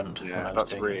outside the front. when I Yeah, was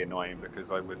that's doing really it. annoying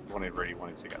because I really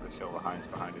wanted to get the Silver Hounds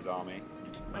behind his army.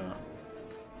 Yeah.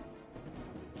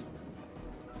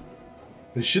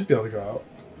 They should be able to go out.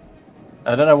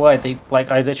 I don't know why they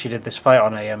I literally did this fight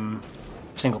on a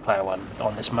single player one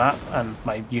on this map, and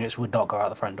my units would not go out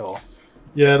the front door.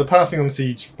 Yeah, the pathing on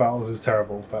siege battles is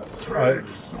terrible, but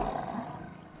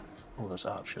All those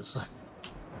archers.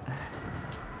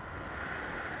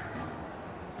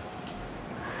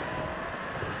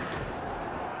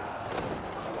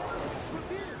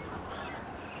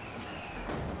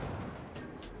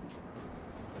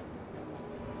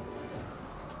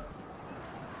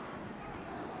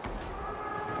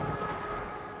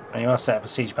 And you are set up for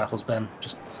siege battles, Ben.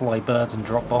 Just fly birds and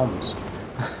drop bombs.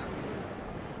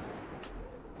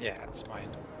 Yeah, that's fine.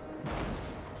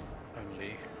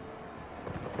 Only.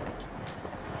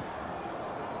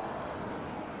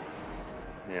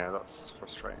 Yeah, that's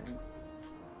frustrating.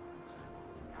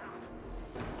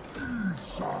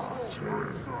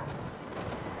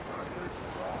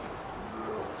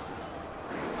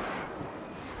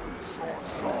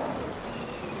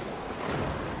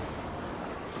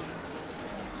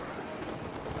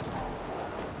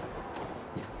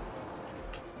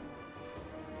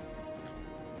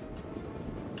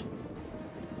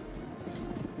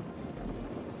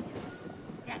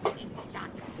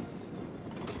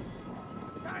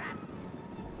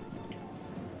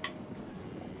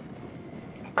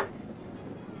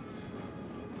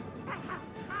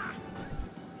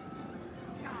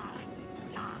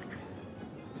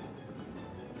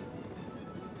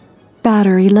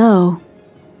 battery low.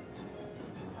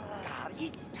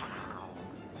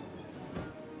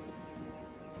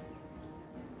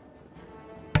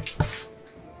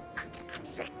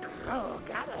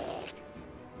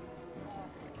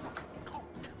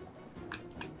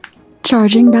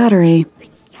 Charging battery.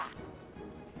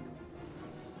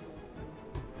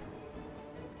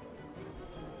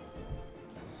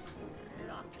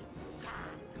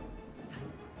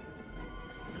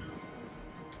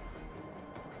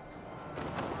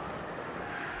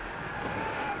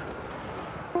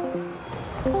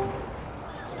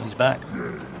 He's back.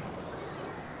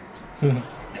 Maybe.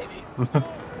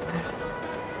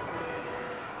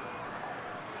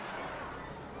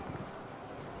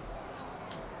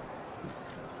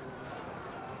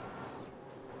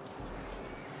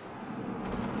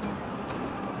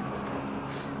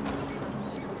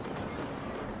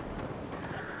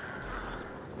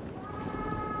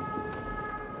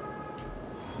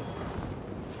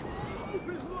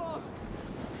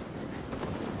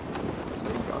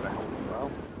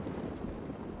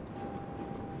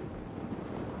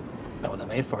 That's what they're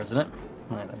made for, isn't it?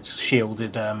 Like, they're just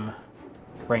shielded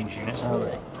range units, aren't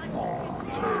they?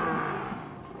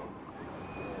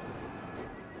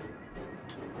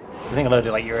 I think a load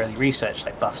of like your early research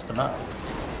like buffs them up.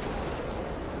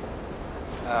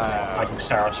 I think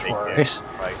Saros Warriors.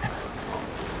 Right. I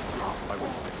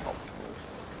wouldn't say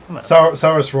it's optimal.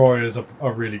 Saros Warriors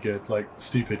are really good, like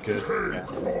stupid good. Yeah.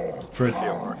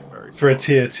 For a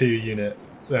tier 2 unit,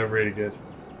 they're really good.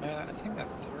 I think they're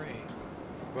 3.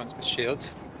 The ones with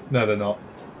shields. No, they're not.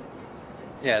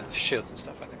 Yeah, the shields and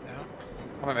stuff, I think they are.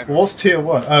 Or maybe What's tier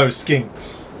 1? Oh,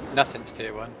 skinks. nothing's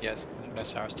tier 1. Yes, no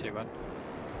Saros tier 1.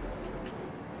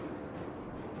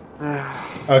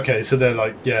 Okay, so they're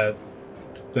like, yeah,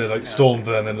 they're like Storm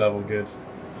Vermin level good.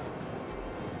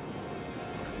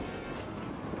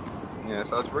 Yeah,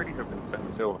 so I was really hoping to send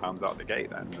Silverhounds out the gate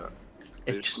then. But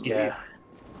It's yeah.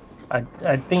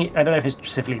 I think I don't know if it's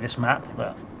specifically this map,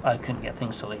 but I couldn't get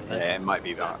things to leave it. Yeah, it might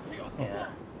be that. Yeah.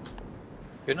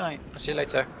 Good night. I'll see you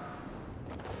later.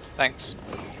 Thanks.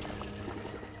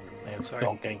 Yeah, Sorry.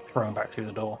 dog getting thrown back through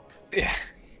the door. Yeah.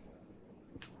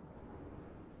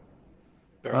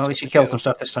 Well, at least you killed some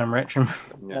stuff this time, Rich.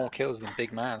 More kills than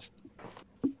Big Maz.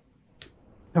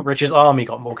 Rich's army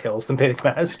got more kills than Big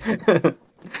Maz.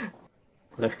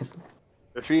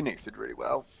 The Phoenix did really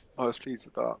well. I was pleased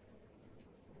with that.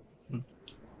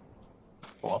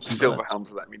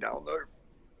 Silverhounds let me down though.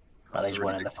 Well, they just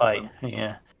went in the fight.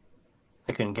 Yeah.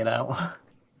 They couldn't get out.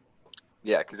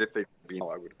 Yeah, because if they'd been,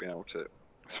 I would have been able to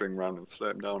swing around and slow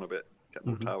them down a bit, get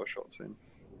more tower shots in.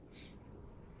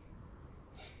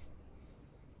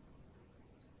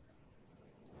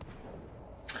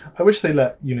 I wish they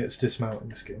let units dismount in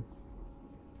this game.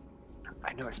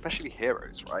 I know, especially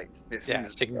heroes, right? It Yeah,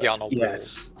 seems so you can get on a wall.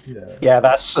 Yes. Yeah. Yeah,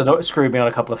 that's screwed me on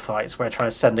a couple of fights where I try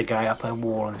to send a guy up a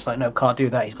wall and it's like, no, can't do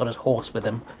that. He's got his horse with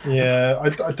him. Yeah,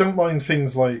 I don't mind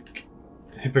things like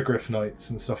Hippogriff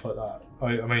Knights and stuff like that.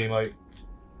 I mean, like,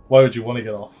 why would you want to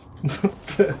get off?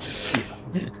 But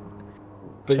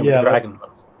So yeah, dragon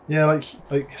ones. yeah,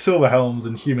 like Silver Helms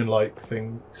and human-like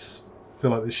things feel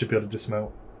like they should be able to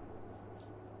dismount.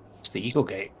 It's the Eagle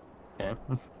Gate. Yeah.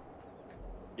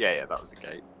 Yeah, that was a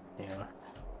gate. Yeah.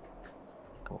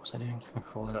 What was I doing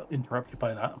before I got interrupted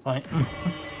by that fight?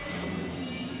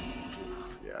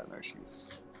 Yeah, no,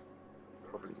 she's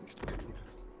probably needs to leave.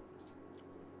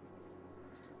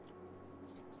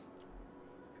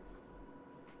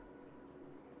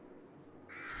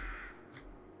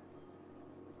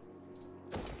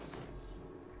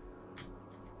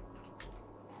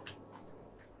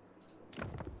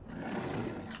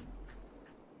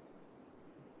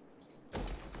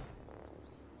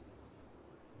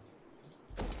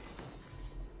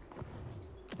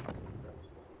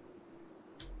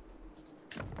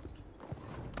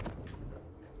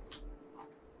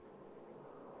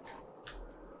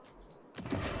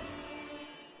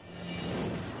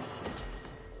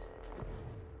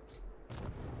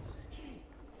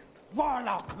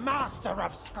 Warlock, master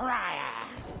of Scryer!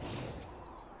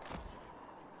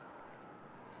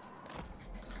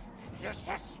 Yes.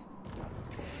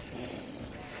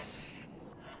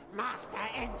 Master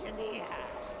engineer!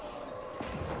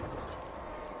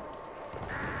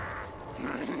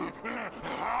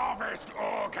 Harvest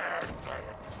organs!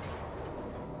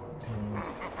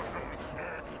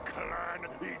 Clan,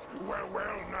 eat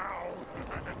well now!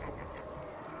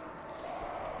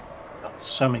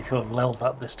 So many people have leveled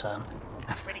up this turn.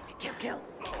 Ready to kill.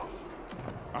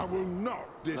 I will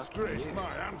not disgrace my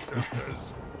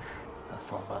ancestors. That's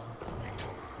the one button.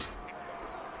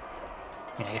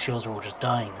 Yeah, I guess yours are all just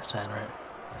dying this turn, right?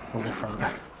 All different.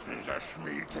 Lass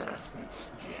mich.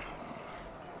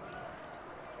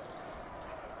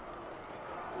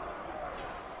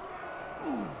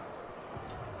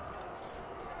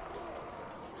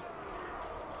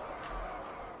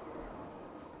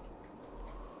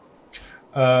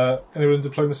 Anyone in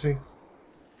diplomacy?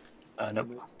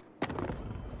 Nope.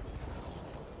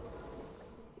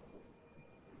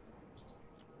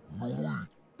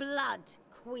 Blood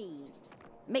Queen.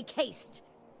 Make haste.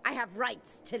 I have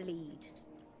rights to lead.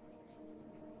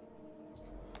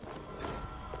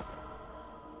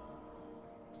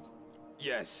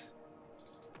 Yes.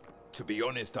 To be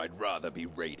honest, I'd rather be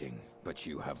raiding, but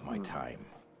you have my time.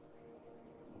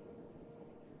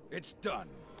 It's done.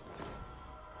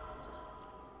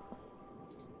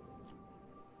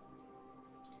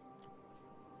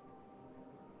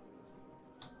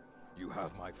 You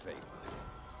have my favor.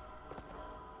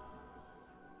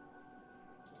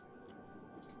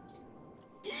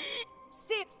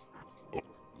 Sip.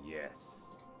 Yes.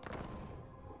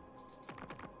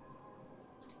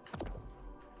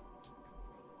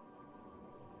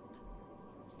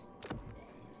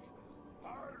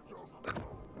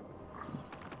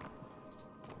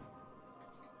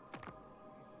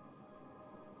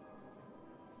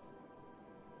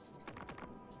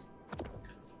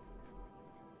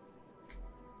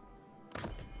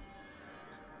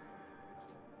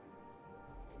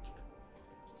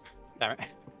 Damn it.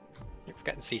 You're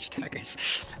forgetting siege attackers.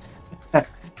 You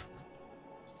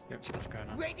have stuff going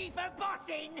on. Ready for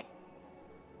bossing?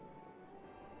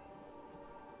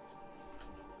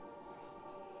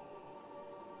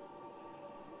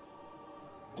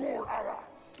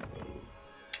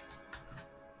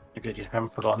 Good, you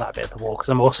haven't forgotten that bit of the war because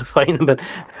I'm also fighting them, but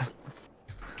I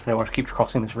don't want to keep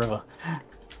crossing this river.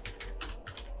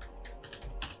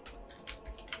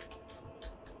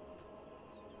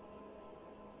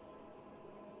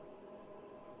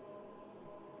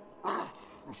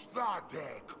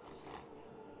 Startek.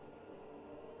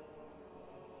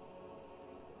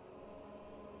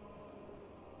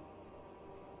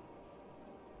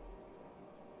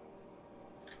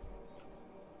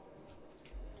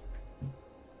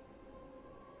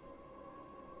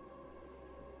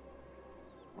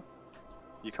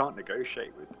 You can't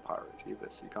negotiate with the pirates either,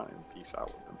 so you can't even peace out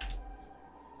with them.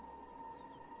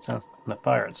 Sounds like the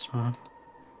pirates.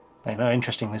 They're not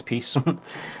interested in this piece.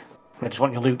 They just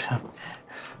want your loot.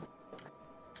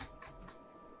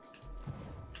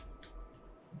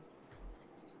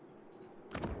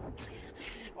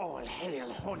 All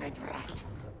hail, horned rat.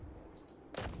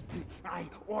 I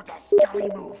order scurry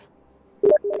move.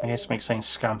 I guess it makes saying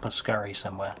scamper scurry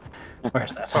somewhere.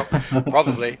 Where's that?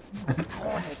 Probably.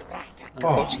 Horned rat.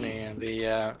 Unfortunately,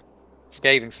 the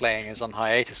scathing slaying is on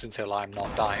hiatus until I'm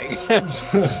not dying.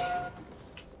 I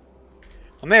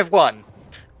may have won.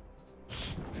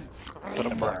 But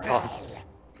I'm not past.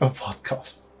 A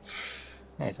podcast.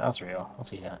 Hey, it's Ariel. What's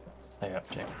he at? What are you up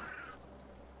to?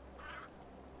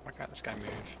 Why can't this guy move?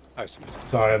 Oh, someone's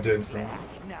Sorry, I'm doing some.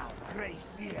 Now,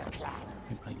 Brazier How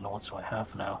many lords do I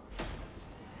have now?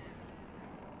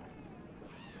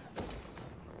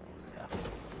 Yeah.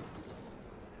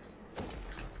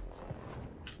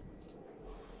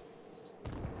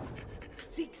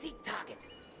 Seek target.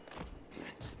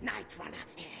 Night runner.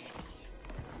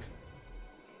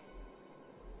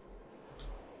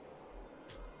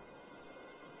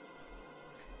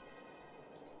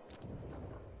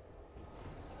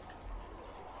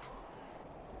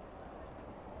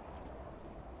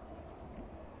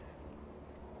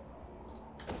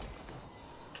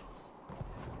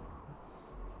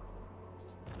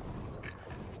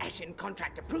 Ashen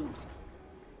contract approved.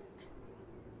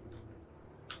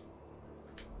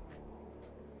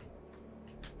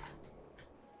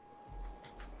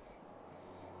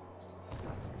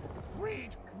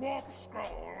 Read warp scroll.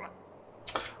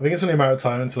 I think it's only a matter of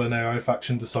time until an AI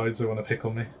faction decides they want to pick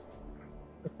on me.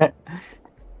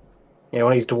 Yeah,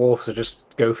 one of these dwarfs will just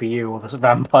go for you, or the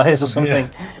vampires or something.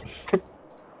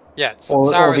 Yeah, Or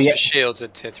Saros the- with shields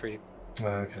at tier 3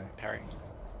 Okay. parry.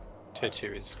 Tier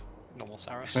 2 is normal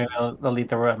Saros. Maybe they'll lead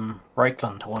the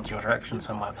Reichland towards your direction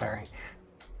somewhere, Perry.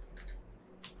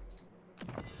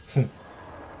 Have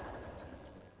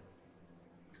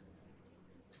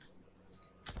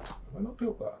I not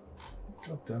built that?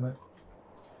 God damn it.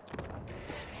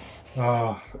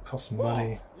 Ah, that costs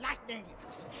money. Lightning.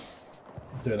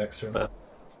 Do an extra. But-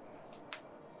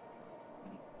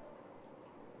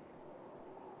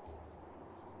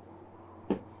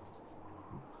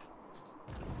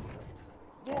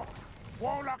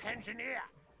 Warlock engineer.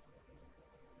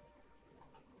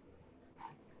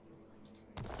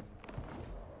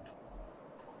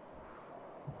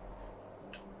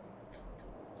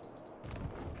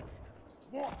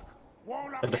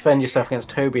 defend yourself against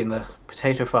Toby in the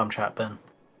potato farm chat, Ben.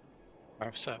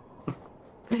 Where so?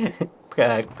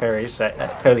 Perry's saying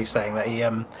that he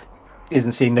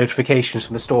isn't seeing notifications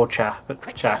from the store chat,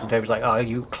 and Toby's like, "Oh,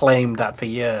 you claimed that for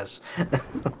years."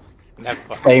 Never.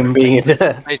 Claim being a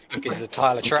Facebook is a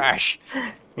pile of trash.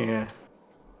 Yeah.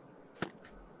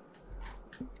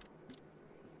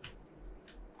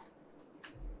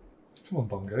 Come on,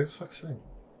 Bongos, fuck's sake.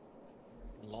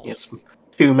 Yes,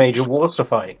 2 major wars to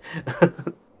fight.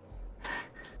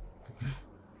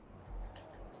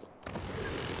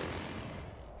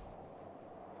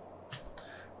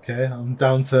 Okay, I'm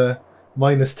down to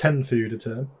 -10 food a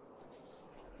turn.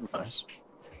 Nice.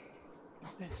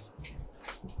 What's this?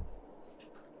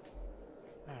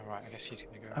 Oh, right, I guess he's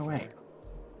going to go. Oh, wait.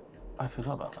 I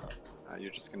forgot about that.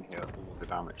 You're just going to hear all the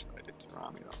damage that I did to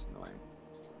Rhameil, that's annoying.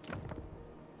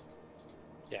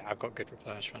 Yeah, I've got good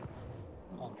replenishment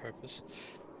on purpose.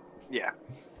 Yeah,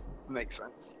 makes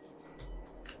sense.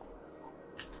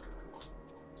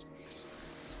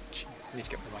 I need to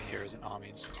get rid of my heroes and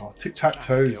armies. Oh,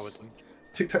 Tic-Tac-Toe's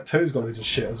got loads of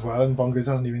shit as well, and Bongos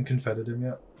hasn't even confedered him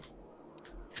yet.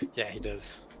 Yeah, he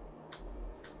does.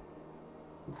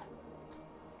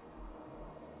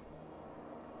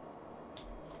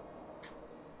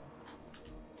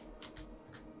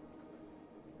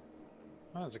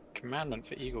 Oh, there's a commandment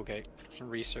for Eaglegate. Some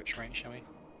research rate, shall we?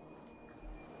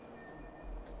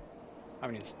 I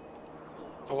mean, it's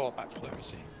all about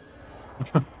diplomacy.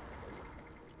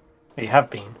 You have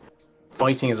been.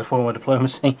 Fighting is a form of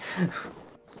diplomacy.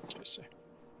 That's just so.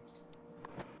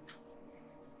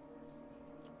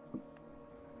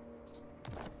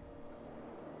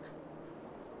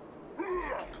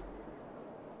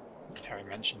 Harry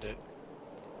mentioned it.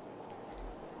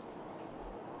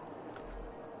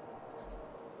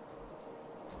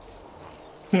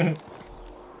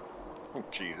 Oh,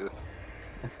 Jesus.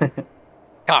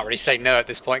 Can't really say no at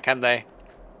this point, can they?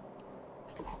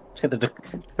 Hit the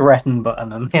threaten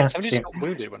button and yeah. Somebody just got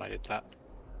wounded when I did that.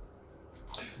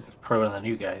 Probably one of the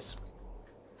new guys.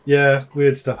 Yeah,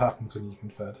 weird stuff happens when you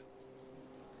confed.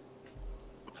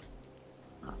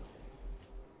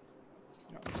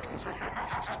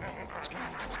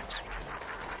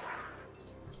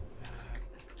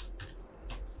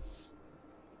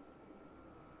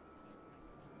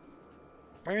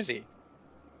 Where is he?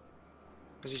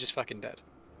 Was he just fucking dead?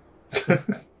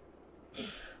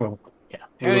 Well, yeah.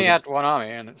 He only had one army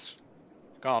and it's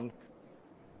gone.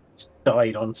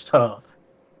 Died on start.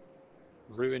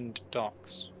 Ruined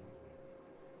docks.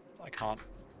 I can't.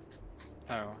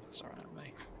 Oh, sorry, not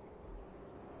me.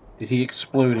 Did he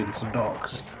explode in some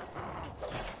docks?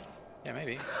 Yeah,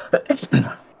 maybe.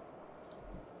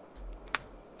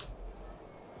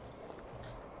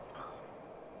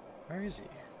 Where is he?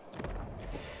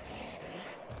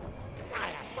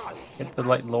 Hit the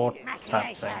like Lord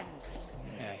tap thing.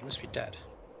 Yeah, he must be dead.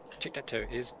 Tic-Tac-Toe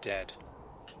is dead.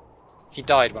 He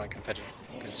died when I confedered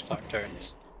because his 5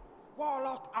 turns.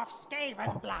 Warlock of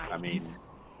Skaven blood. I mean,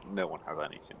 no one has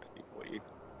any sympathy for you.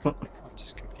 I'm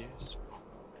just confused.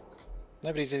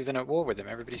 Nobody's even at war with him,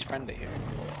 everybody's friendly here.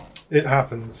 It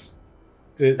happens.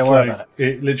 It's Don't worry like, about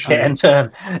it literally... Hit and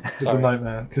turn. It's a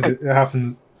nightmare, because it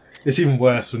happens... It's even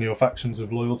worse when you're factions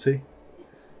with loyalty.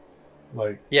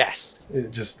 Like, yes,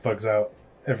 it just bugs out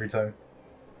every time.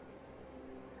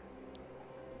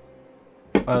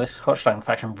 Well, this Hotchland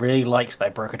faction really likes that I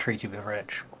broke a treaty with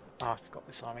Rich. Oh, I forgot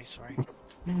this army, sorry.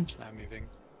 It's now moving.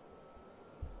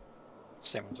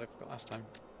 Same ones I forgot last time.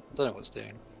 Don't know what it's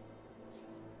doing.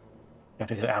 You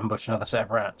have to ambush another set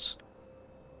of rats.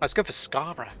 Let's go for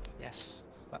Scarbrand. Yes,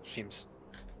 that seems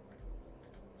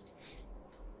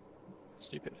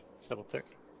stupid. Level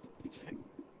 30.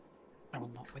 I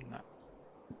will not win that.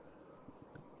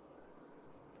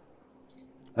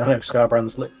 I don't know if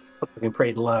Scarbrand's looking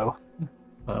pretty low.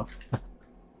 Well. Oh,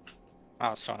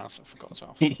 that's someone else I forgot as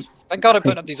well. Thank God I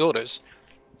put up these orders.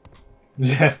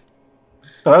 Yeah.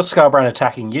 Well, that was Scarbrand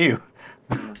attacking you.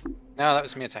 No, that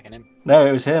was me attacking him. No,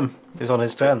 it was him. It was on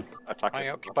his turn. I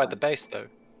occupied the base though.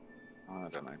 Oh, I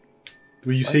don't know.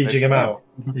 Were you sieging him out?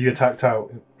 You attacked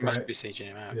out. You must be sieging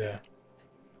him out. Yeah.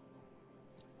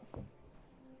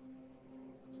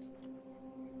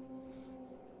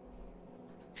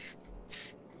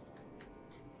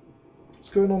 What's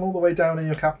going on all the way down in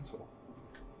your capital?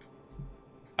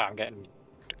 I'm getting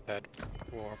declared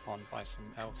war upon by some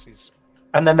Elsies.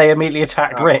 And then they immediately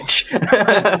attacked Rich.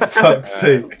 Fuck's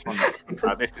sake.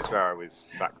 This is where I was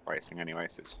sacrificing anyway,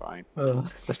 so it's fine. Oh,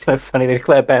 that's kind of funny. They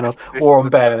declare Ben war on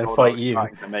Ben and then fight you. I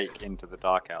was trying to make into the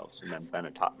Dark Elves, and then Ben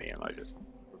attacked me, and I just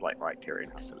was like, right,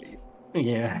 Tyrion has to leave.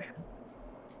 Yeah.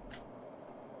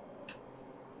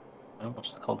 Oh,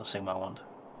 what's the called the Sigma I want?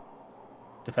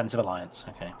 Defensive alliance.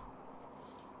 Okay.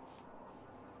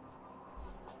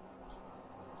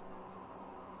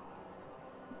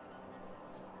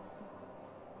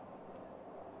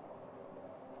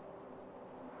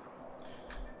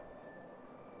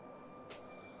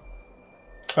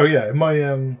 Oh yeah, in my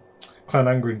Clan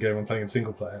Angrin game I'm playing in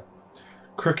single player,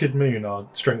 Crooked Moon are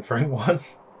strength rank 1.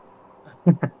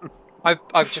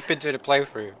 I've just been doing a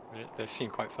playthrough. They seem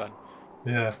quite fun.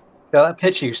 Yeah. Yeah, that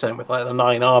picture you sent with like the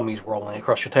 9 armies rolling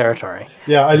across your territory.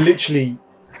 Yeah, I've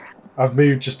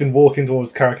just been walking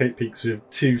towards Caracate Peaks with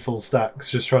 2 full stacks,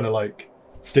 just trying to like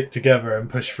stick together and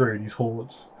push through these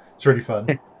hordes. It's really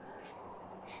fun.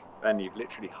 Ben, you've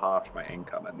literally halved my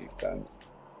income in these turns.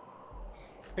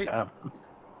 Yeah.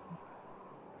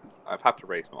 I've had to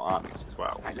raise more armies as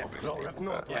well. I left Lord of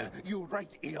North. Yeah. You right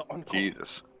here on call.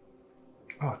 Jesus.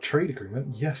 Oh, trade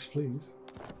agreement? Yes, please.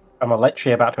 I'm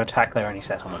literally about to attack their only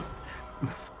settlement.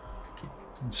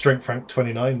 I'm strength rank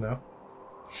 29 now.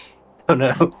 Oh no.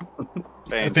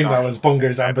 I think that was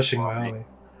Bongos ambushing my army.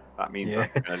 That means Yeah.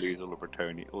 I'm going to lose all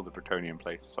the Bretonian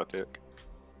places I took.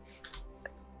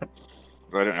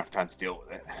 So I don't have time to deal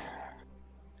with it.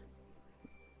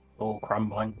 All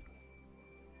crumbling.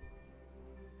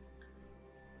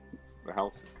 The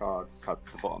House of Cards has had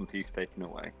the bottom piece taken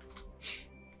away.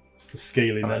 It's the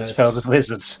scaly And it's menace. filled with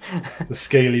lizards. The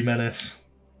scaly menace.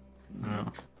 Mm.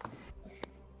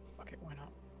 Okay, why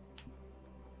not?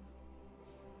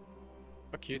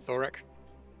 Fuck you, Thoric.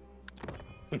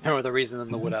 No other reason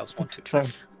than the Wood Elves wanted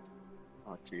to.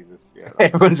 Oh, Jesus. Yeah.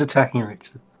 Everyone's attacking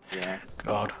Richard. Yeah.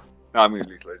 God. Now I'm going to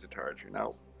lose loads of territory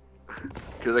now.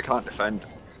 Because I can't defend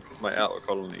my outer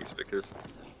colonies because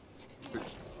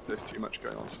there's too much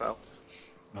going on south.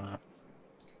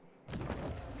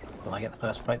 Will I get the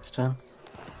first fight this turn?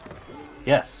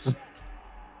 Yes.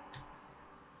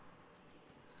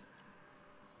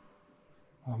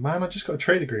 Oh man, I just got a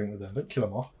trade agreement with them. Don't kill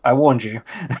them off. I warned you.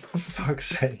 For fuck's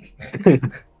sake.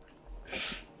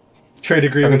 Trade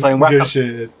agreement playing Whack-A-Mole.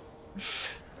 negotiated.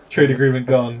 Trade agreement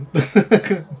gone. We've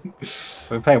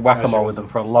been playing whack-a-mole with them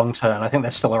for a long turn. I think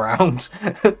they're still around.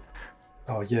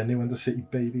 Oh yeah, New Wonder City,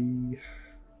 baby.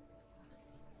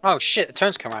 Oh shit, the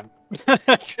turn's come around.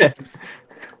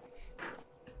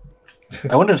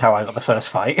 I wondered how I got the first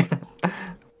fight. I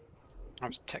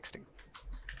was texting.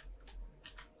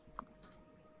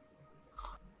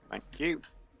 Thank you.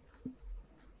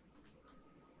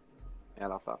 Yeah,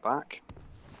 I'll have that back.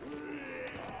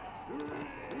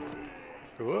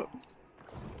 Whoa.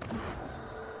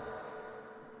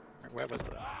 Where was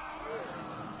that?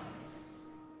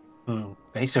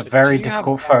 It's a So very do you have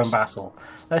difficult foe in Varys? battle.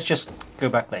 Let's just go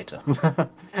back later. That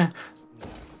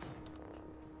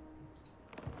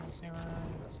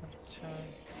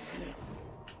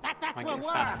I'm will getting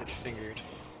work. bastard fingered.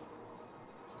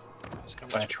 Just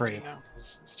gonna By a watch tree. it now,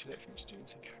 'cause it's too late for me to do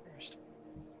anything first.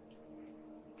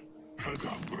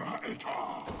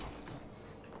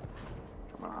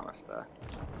 Come on, Alistair.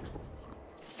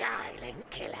 Silent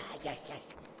killer. Yes,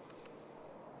 yes.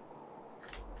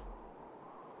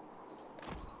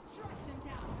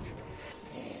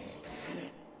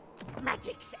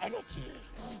 Magic's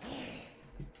energies.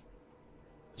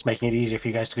 It's making it easier for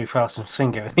you guys to go fast and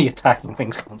finger with the attacking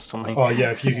things constantly. Oh yeah,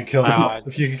 if you could kill them, Ah.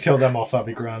 if you could kill them off, that'd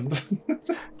be grand.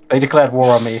 They declared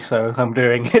war on me, so I'm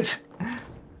doing it.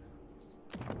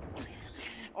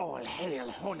 All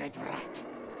hail, horned rat.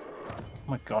 Oh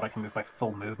my god, I can move my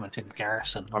full movement in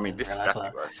garrison. I mean, didn't this is realise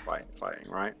definitely worth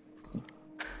fighting, right?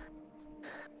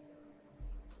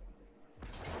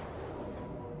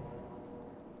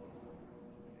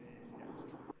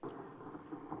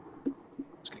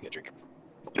 Let's go get a drink.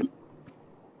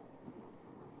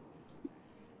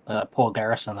 Poor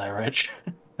garrison there, Rich.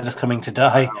 They're just coming to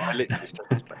die. Oh, I literally just took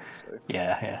this place, so.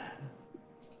 Yeah.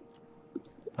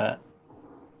 But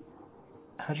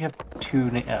how do you have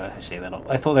two? Oh, I see. They're not.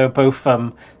 I thought they were both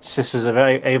sisters of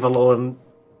Avalon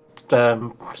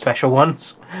special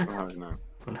ones. Oh, no.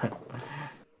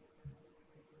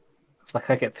 It's like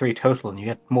I get 3 total, and you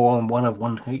get more than one of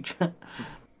one each. I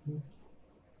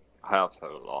have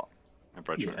had a lot in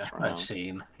regiments Yeah, right I've now.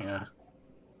 seen. Yeah.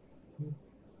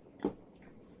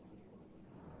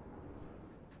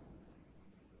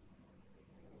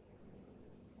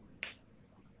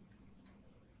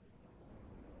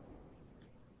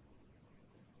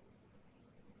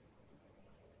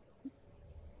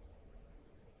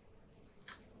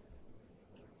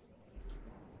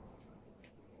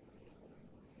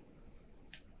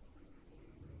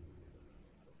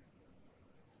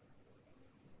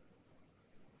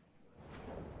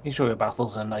 Usually your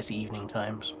battles are nice evening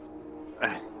times.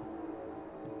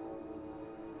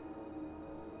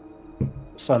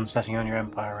 Sun setting on your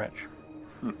empire, Rich.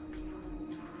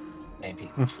 maybe.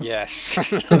 Yes.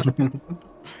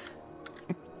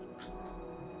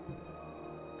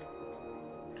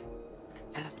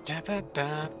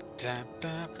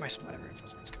 Where's my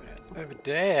reinforcements coming in? Over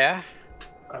there.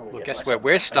 Well, guess where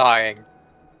we're starting.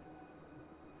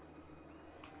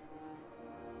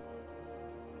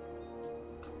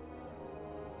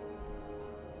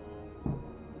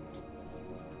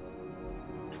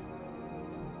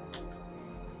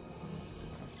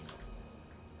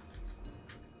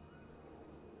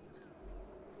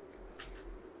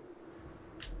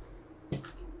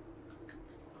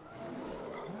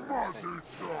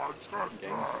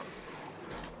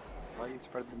 Why are you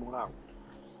spreading them all out?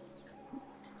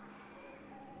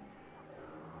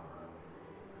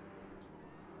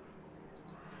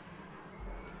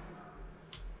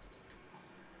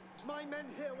 My men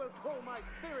here will call my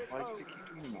spirit Why home. does it keep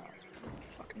doing that? It's really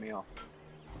fucking me off.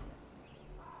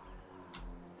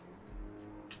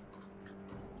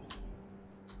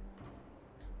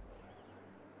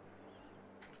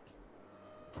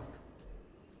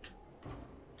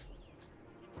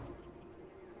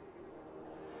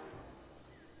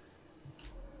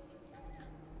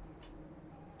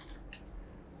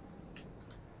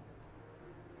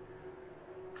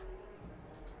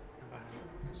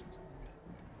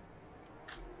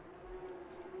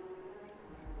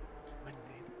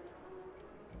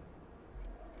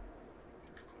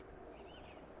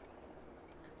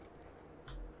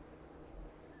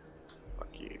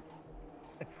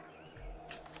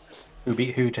 Who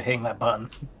beat who to hitting that button?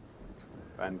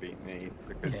 Ben beat me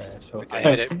because I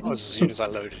hit it as soon as I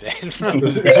loaded it in. It's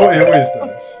what he always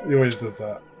does. He always does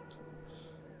that.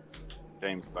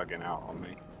 Game's bugging out on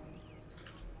me.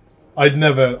 I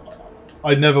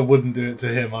never wouldn't do it to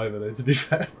him either, though, to be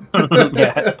fair.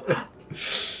 Yeah.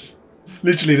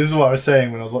 Literally, this is what I was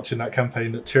saying when I was watching that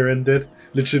campaign that Tyrion did.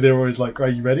 Literally, they were always like, "Are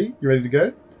you ready? You ready to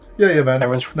go?" Yeah, man.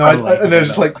 And they're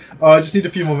just like, "Oh, I just need a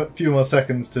few more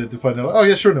seconds to define it." Like, "Oh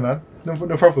yeah, sure, no, man,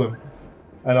 no problem."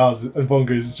 And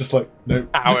Bongos is just like, "Nope."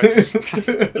 Hours.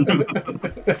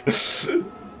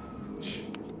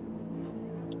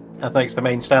 That's like the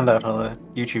main standout on the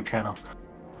YouTube channel,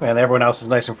 when everyone else is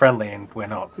nice and friendly and we're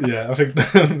not. Yeah, I think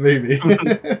maybe.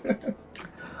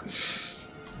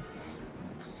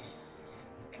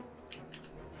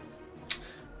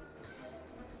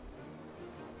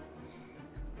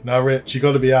 Now, Rich, you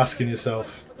got to be asking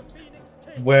yourself,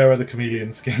 where are the chameleon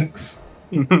skinks?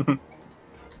 The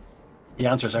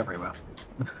answer's everywhere.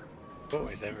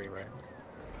 Always everywhere.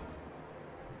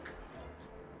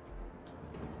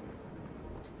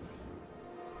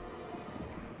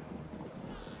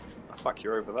 Oh, fuck,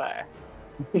 you're over there.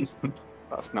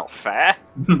 That's not fair.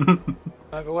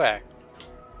 Over where?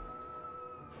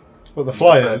 Well, the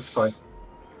flyers.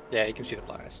 Yeah, you can see the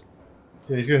flyers.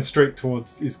 Yeah, he's going straight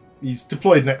towards. He's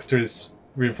deployed next to his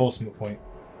reinforcement point.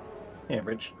 Yeah,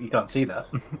 Rich, you can't see that.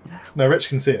 No, Rich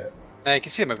can see it. No, you can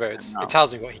see them over. It No.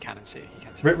 tells me what he can see. He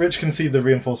can see. Rich can see the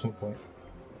reinforcement point.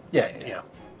 Yeah.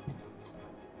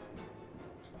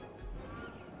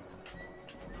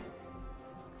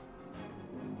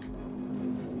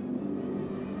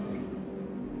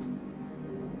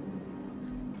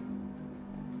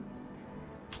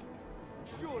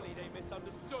 Surely they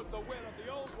misunderstood the will of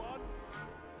the old one.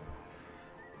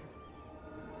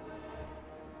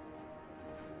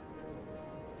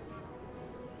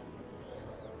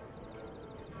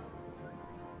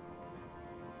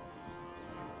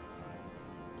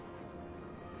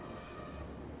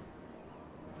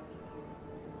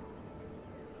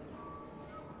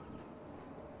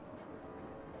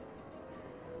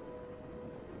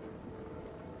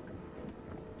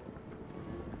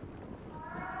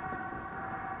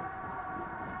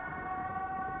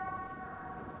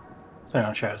 So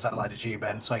I'll show us that light to you,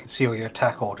 Ben, so I can see all your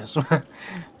attack orders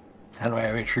and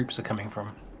where your troops are coming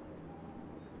from.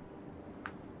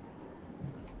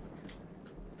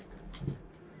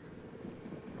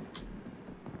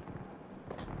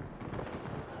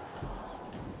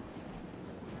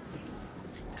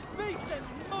 They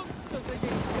sent monsters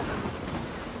against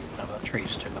us. No, the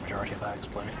trees took the majority of that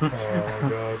explosion. Oh my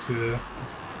god, yeah.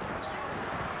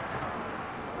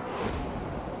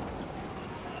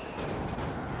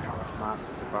 Mars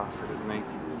is a bastard, isn't he?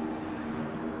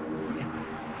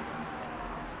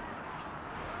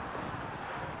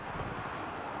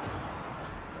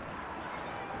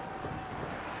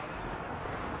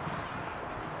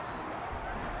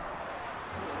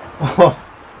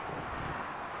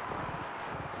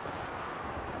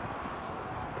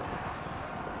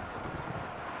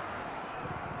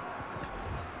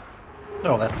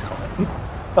 Oh, that's the comment.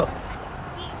 Oh.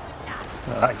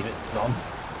 That unit's gone.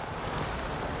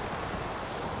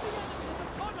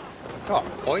 Come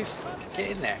on, boys,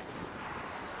 get in there.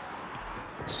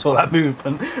 Saw that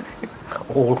movement.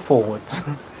 All forwards.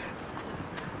 The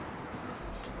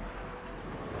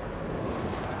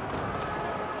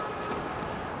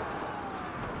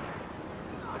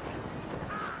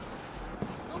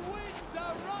winds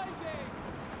are rising.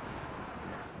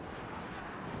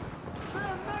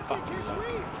 Their magic is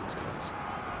weak.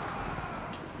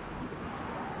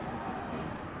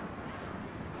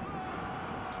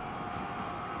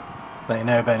 But you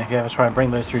know, Ben, if you ever try and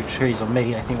bring those through trees on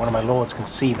me, I think one of my lords can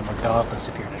see them regardless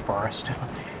if you're in a forest.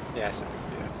 Yeah, so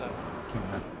we do have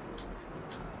that.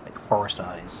 Like forest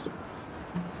eyes.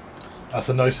 That's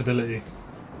a nice ability.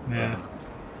 Yeah.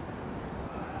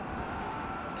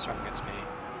 Strong against me.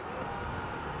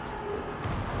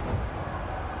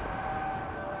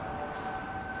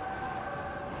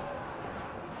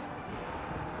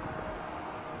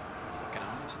 Fucking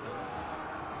honest though.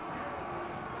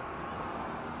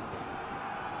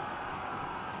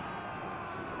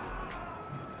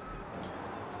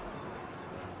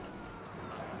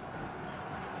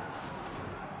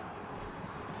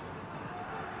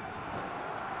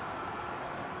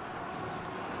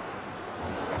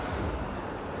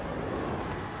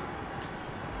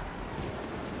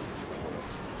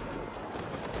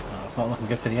 It's not looking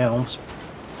good for the elves.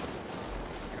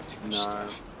 Got too much No.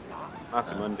 stuff.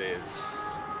 Master Monday is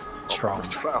Strong.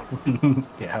 as well.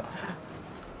 Yeah.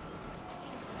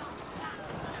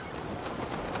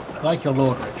 I like your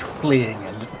lord Rich fleeing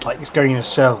and like he's going in a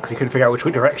circle because he couldn't figure out which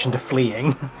direction to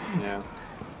fleeing. Yeah.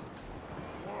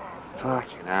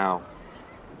 Fucking hell.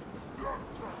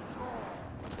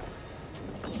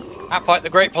 Appite the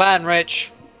great plan,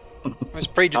 Rich. It was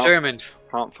predetermined.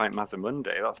 Can't fight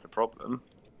Mazamundi, that's the problem.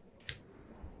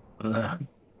 No.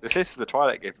 The Sisters of the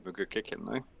Twilight gave him a good kick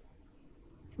in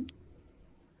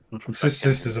though.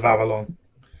 Sisters of Avalon.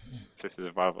 Sisters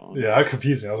of Avalon. Yeah, that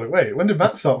confused me. I was like, wait, when did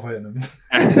Matt start fighting them?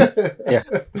 Yeah,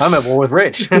 I'm at war with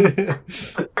Rich. Ben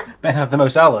have the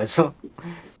most allies.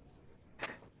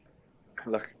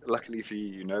 Luckily for you,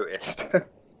 you noticed.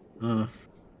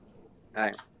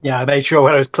 Hey. Yeah, I made sure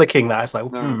when I was clicking that, it's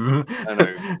like, No,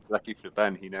 no. Lucky for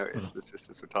Ben, he noticed the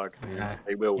sisters were targeting him. Yeah.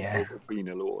 They will Yeah. Queen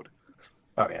a Lord.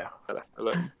 Oh yeah, They're left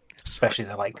alone. especially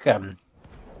the like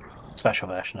special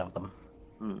version of them.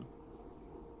 Hmm.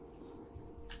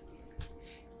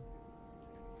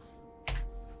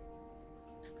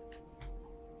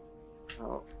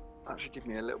 Oh, that should give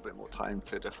me a little bit more time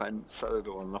to defend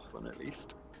Celador and Lothland at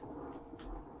least.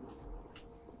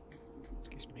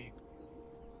 Excuse me.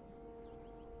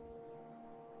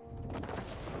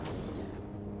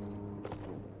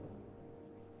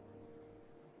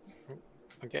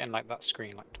 I'm getting like that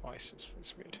screen like twice.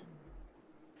 It's weird.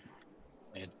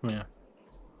 Yeah.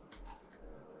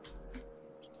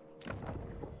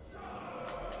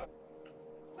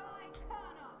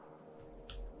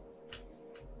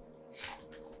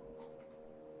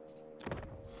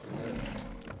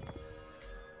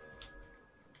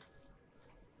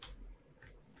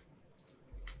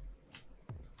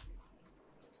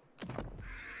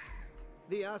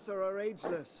 The Asur are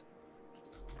ageless.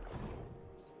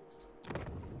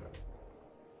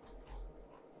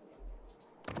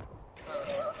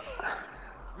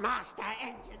 Master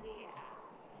Engineer!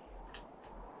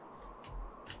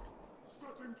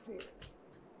 Setting forth.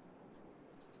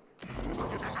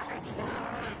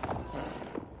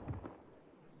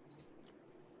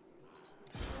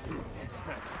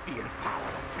 Feel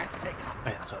power, Headtaker. Oh,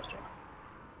 yeah, that's what I was doing.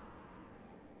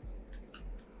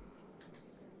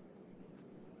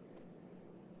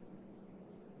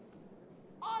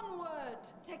 Onward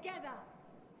together.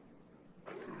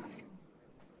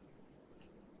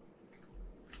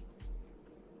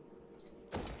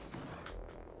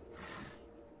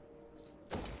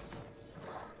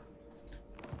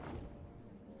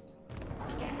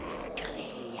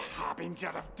 Grey harbinger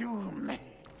of doom.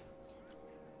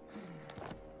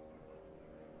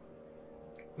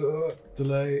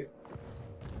 Delay.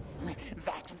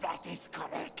 That is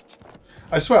correct.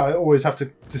 I swear, I always have to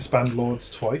disband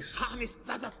lords twice. Harness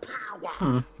to the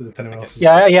power. If anyone else is...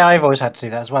 Yeah, I've always had to do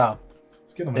that as well.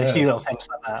 It's getting on my There's a few nerves. little things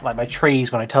like that. Like my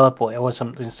trees, when I teleport, it always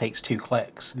something takes 2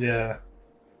 clicks. Yeah.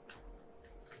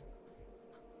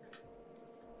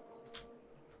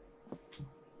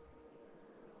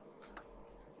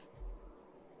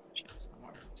 Shit, that's not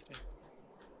what I wanted to do.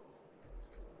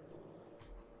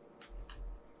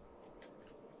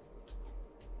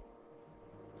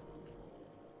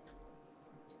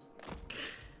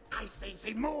 I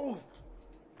say move.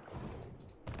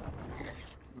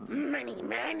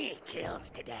 Many kills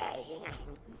today.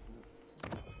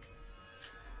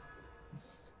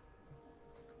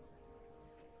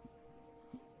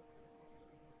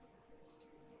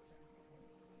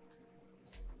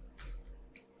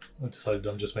 I decided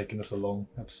I'm just making this a long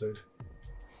episode.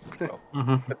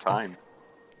 The time.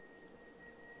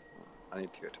 I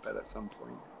need to go to bed at some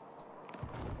point.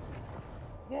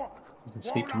 You can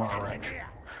sleep tomorrow, right?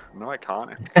 No, I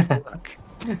can't. I have to work.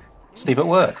 Sleep at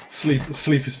work. Sleep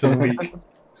is for the weak.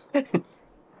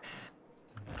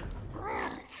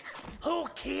 Who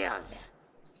killed?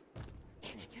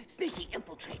 Sneaky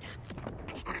infiltrator.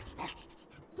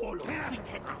 Follow Queek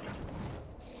Headtaker.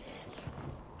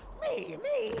 Me.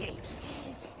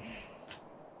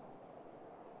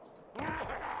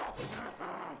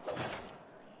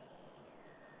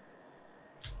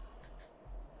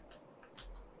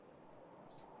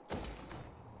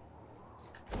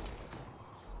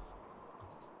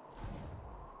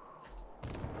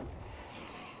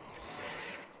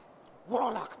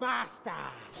 Warlock Master.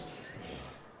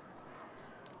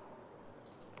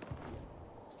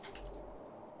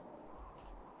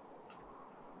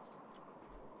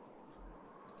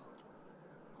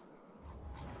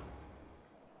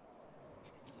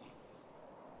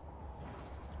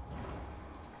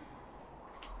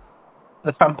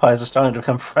 The vampires are starting to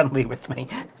become friendly with me.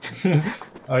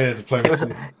 Oh yeah,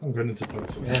 diplomacy. I'm going into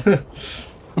diplomacy. Yeah.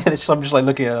 I'm just like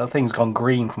looking at things gone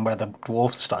green from where the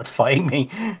dwarves started fighting me.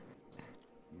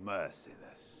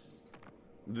 Merciless.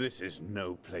 This is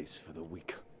no place for the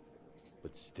weak,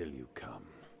 but still you come.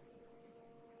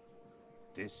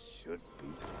 This should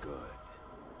be good.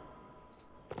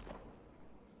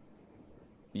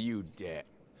 You dare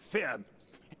fear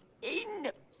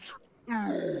In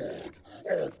Lord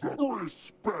of the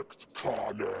respect,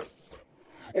 Carneth,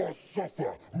 or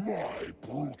suffer my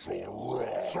brutal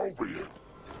wrath. So be it.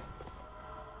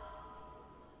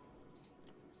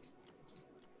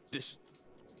 this.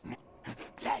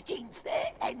 Dragging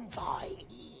the envoy.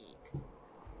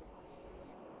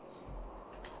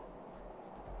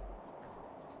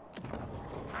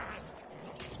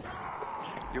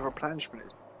 Your replenishment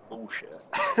is bullshit.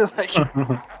 Like,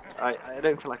 I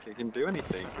don't feel like I can do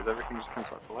anything because everything just comes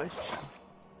back to life.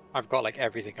 I've got like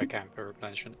everything I can for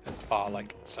replenishment, bar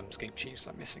like some scheme chiefs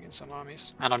I'm missing in some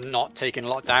armies. And I'm not taking a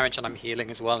lot of damage and I'm healing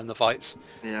as well in the fights.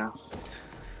 Yeah.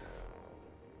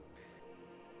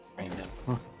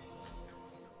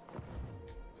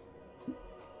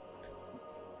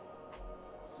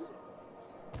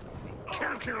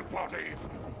 Kill body.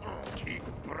 Keep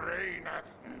brain.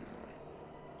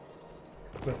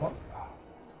 Wait, what?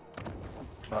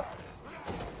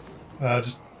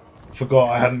 Just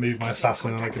forgot I hadn't moved my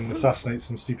assassin and I can assassinate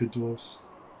some stupid dwarves.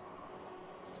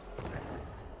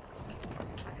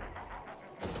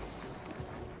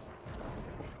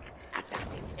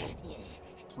 Assassin.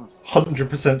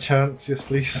 100% chance, yes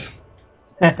please.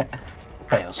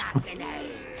 Fails. Assassinate.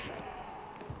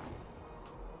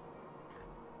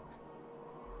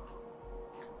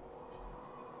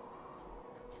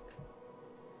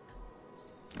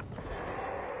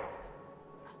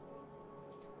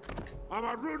 I'm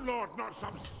a rune lord, not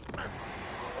some smith.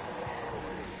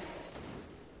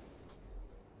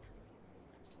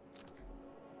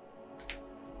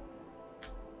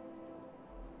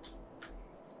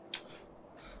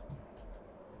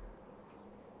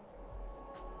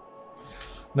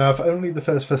 Now, if only the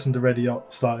first person to ready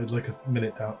up started like a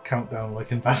minute countdown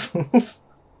like in battles.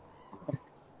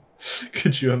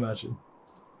 Could you imagine?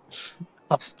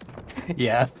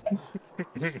 Yeah.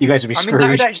 You guys would be I screwed. mean, that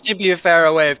would actually be a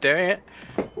fairer way of doing it.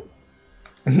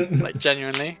 Like,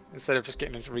 genuinely. Instead of just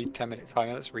getting us to read 10 minutes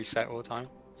timer, let's reset all the time.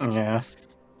 Yeah.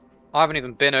 I haven't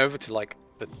even been over to, like,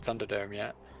 the Thunderdome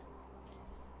yet.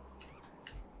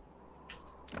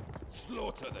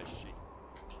 Slaughter the sheep.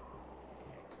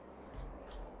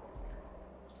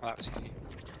 Well, that was easy.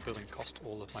 Building cost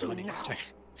all of my money this time.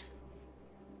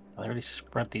 They really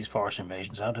spread these forest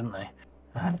invasions out, didn't they?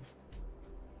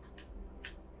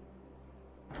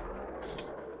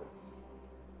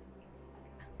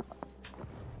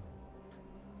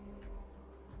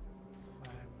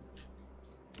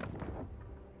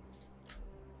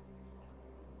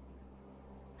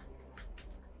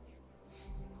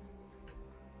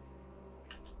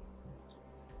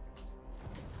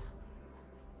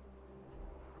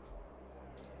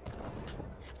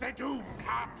 The doom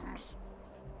comes.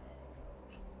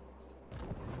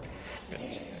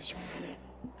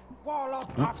 Warlock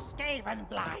of Skaven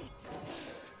Blight.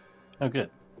 Oh, good.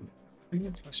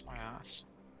 Close my ass.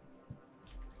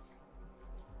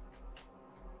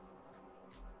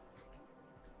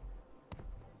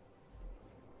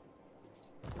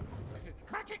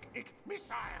 Magic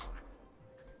missile.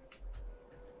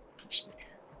 Actually.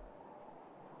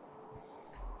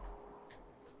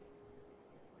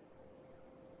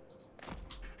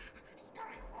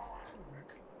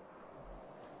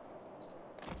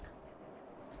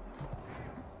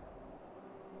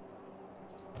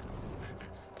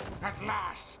 At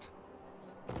last.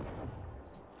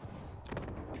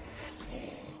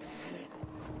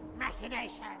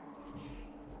 Machinations.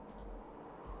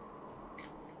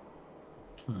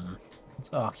 What's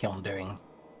Archeon doing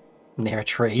near a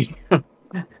tree?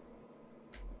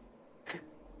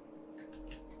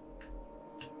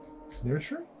 Near a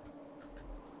tree?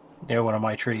 Near one of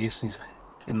my trees. He's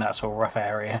in that sort of rough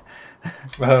area.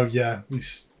 Oh yeah,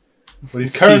 he's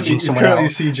currently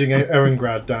sieging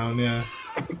Erengrad down. Yeah.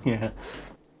 Yeah.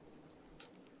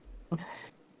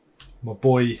 My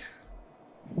boy.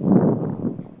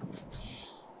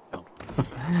 Oh.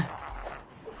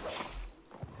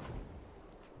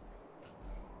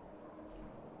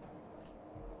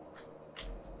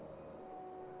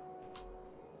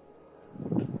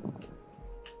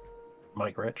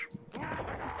 Mike Rich.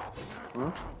 Hmm?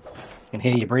 I can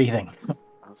hear you breathing.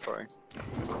 I'm sorry.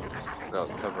 So I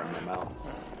was covering my mouth.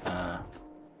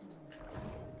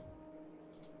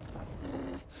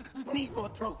 Need more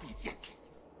trophies, yes, yes.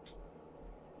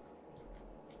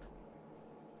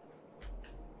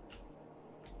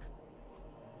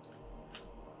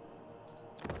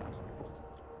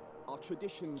 Our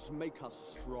traditions make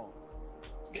us strong.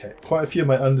 Okay, quite a few of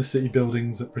my undercity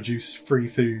buildings that produce free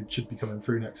food should be coming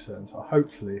through next turn, so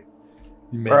hopefully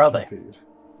you make Where are they? food.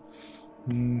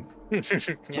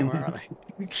 Yeah, where are they?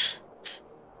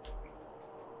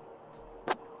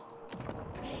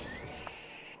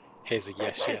 Here's a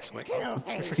yes, mate.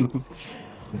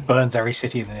 Burns every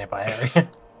city in the nearby area.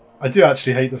 I do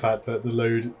actually hate the fact that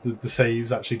the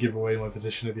saves actually give away my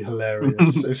position. It'd be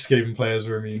hilarious if Skaven players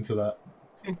were immune to that.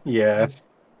 Yeah.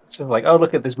 So like, oh,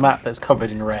 look at this map that's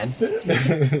covered in red.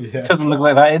 Yeah. Doesn't look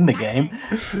like that in the game.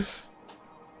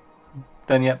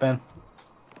 Done yet, Ben?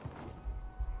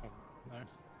 No.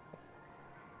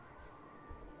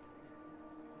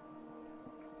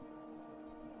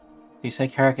 You say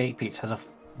Carrick 8 Peats has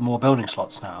more building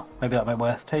slots now. Maybe that might be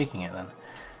worth taking it then.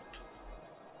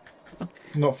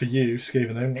 Not for you,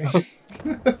 Skaven only.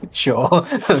 Sure.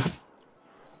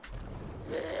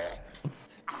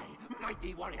 I,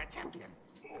 mighty warrior champion.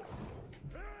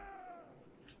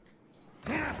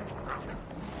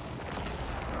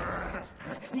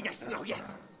 Yes, no,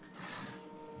 yes.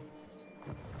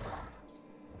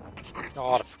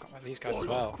 God, I forgot about these guys as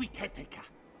well. Queek Headtaker.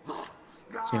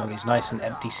 See all these nice and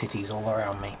empty cities all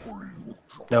around me.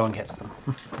 No one gets them.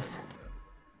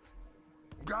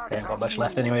 They ain't got much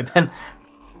left anyway, Ben.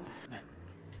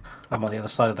 I'm on the other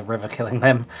side of the river killing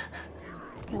them.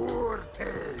 You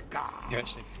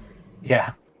actually?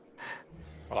 Yeah.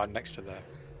 Well, I'm next to the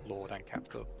Lord and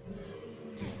Capital.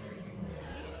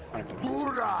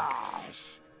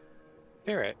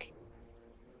 Eric?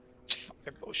 It's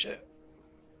fucking bullshit.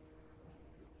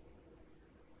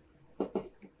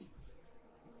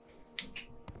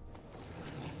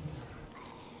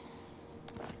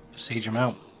 Siege them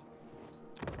out.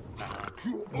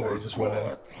 No, he just went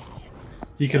in.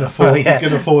 You can afford. You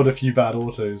can afford a few bad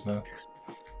autos now.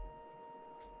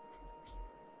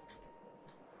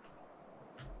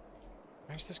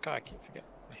 Where's this guy? I keep forgetting.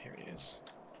 Here he is.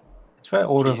 It's where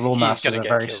Order of Law He's Masters gonna are get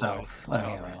very killed south. by Oh,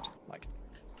 yeah, Tyrion, right. like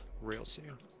real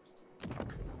soon.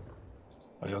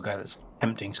 Or your guy that's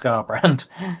tempting Scarbrand.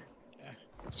 Yeah,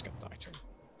 it's gonna die too.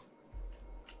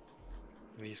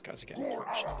 These guys are getting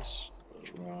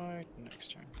destroyed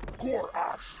next turn.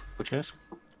 Which is?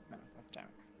 No, damn it.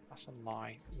 That's a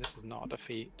lie. This is not a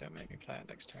defeat. Don't make me play it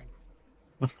next turn.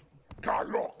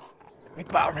 Make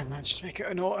battering man, just make it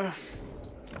an auto.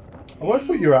 Oh, I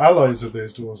thought you were allies with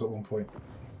those dwarves at one point.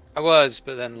 I was,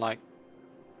 but then like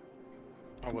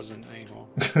I wasn't anymore.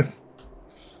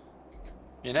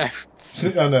 You know?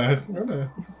 I know.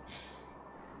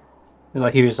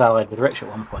 Like he was allied with Rich at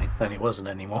one point, then he wasn't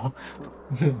anymore.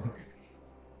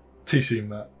 Too soon,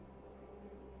 Matt.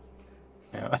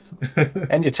 Yeah.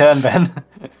 End your turn, Ben.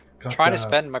 Trying to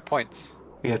spend my points.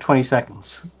 You have 20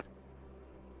 seconds.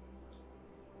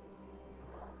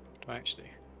 Do I actually?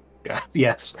 Yeah.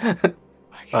 Yes.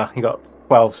 You got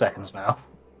 12 seconds now.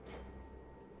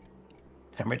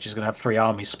 And Rich is going to have 3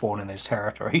 armies spawn in his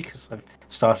territory because I've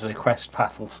started a quest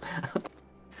battles.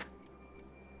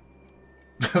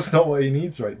 That's not what he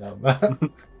needs right now,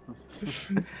 man.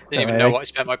 Didn't even know what I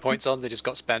spent my points on, they just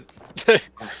got spent. I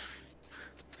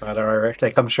don't know, Rich, they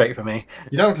come straight for me.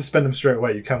 You don't have to spend them straight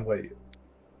away, you can wait.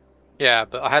 Yeah,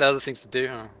 but I had other things to do.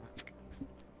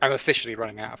 I'm officially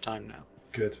running out of time now.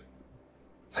 Good.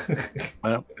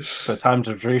 Well, so time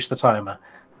to reduce the timer.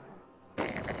 You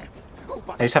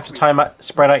just have to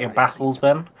spread out your battles,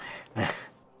 Ben.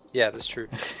 Yeah, that's true.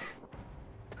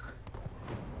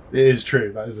 It is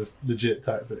true, that is a legit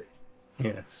tactic.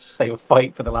 Yeah, save a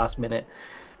fight for the last minute.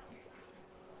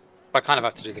 I kind of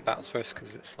have to do the battles first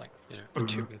because it's like, you know, a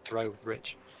two and throw with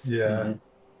Rich. Yeah.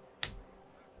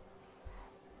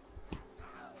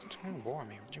 Don't war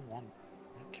me. What do you want?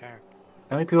 I don't care.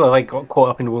 How many people have I got caught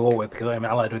up in war with because I'm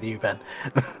allied with you, Ben?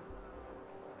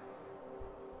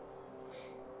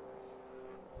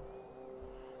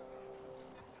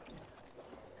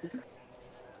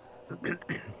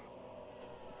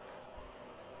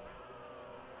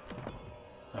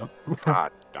 Oh.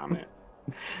 God damn it.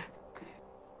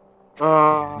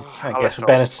 I guess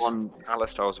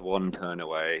Alistair was one turn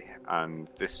away, and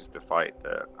this is the fight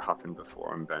that happened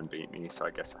before, and Ben beat me, so I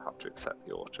guess I have to accept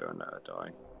the auto and let her die.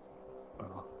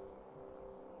 Oh.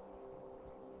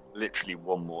 Literally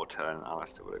one more turn, and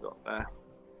Alistair would have got there.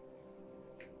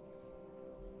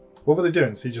 What were they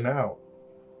doing? Sieging it out?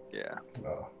 Yeah.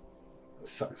 Oh, that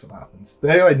sucks when that happens. The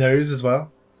AI knows as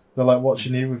well. They're like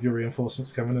watching you with your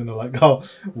reinforcements coming in, and they're like, oh,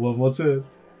 one more turn.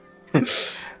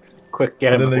 Quick,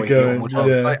 get him. And then they go in,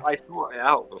 yeah. I thought it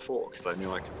out before because I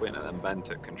knew I could win, and then Ben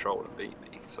took control and beat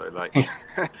me. So like,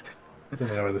 I don't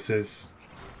know where this is.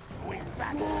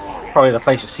 Probably the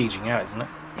place you're sieging out, isn't it?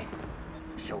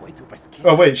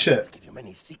 Oh wait, shit. Give you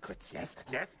many secrets, yes,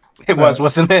 yes. It was,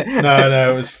 wasn't it?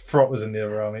 No, it was Frot was in the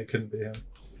other army. It couldn't be him.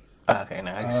 Okay,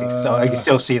 no, I can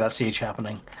still see that siege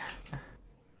happening.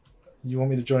 You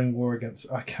want me to join war against?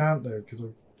 I can't though because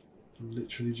I've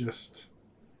literally just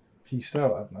pieced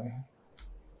out, haven't I?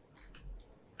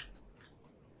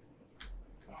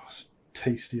 Oh, it's a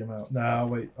tasty amount. Nah,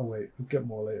 wait. I'll get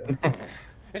more later.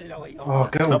 Oh,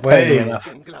 go away!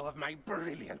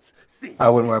 I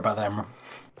wouldn't worry about them.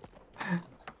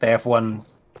 They have one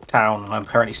town, and I'm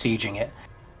currently sieging it.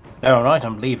 No, right,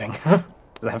 I'm leaving.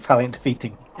 They're valiant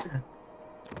defeating.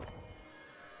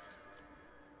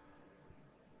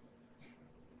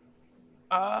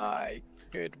 I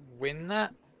could win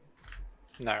that.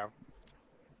 No.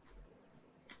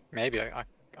 Maybe I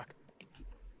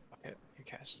who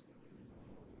cares?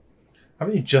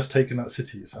 Haven't you just taken that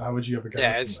city? So how would you have a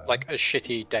garrison? Yeah, it's there? like a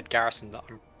shitty dead garrison that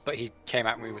but he came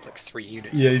at me with like 3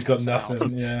 units. Yeah, he's got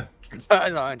nothing. Yeah.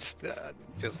 No, it just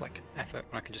feels like an effort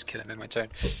when I can just kill him in my turn.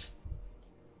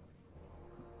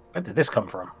 Where did this come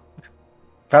from?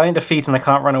 Valiant defeat and I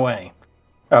can't run away.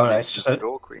 Oh no, it's just a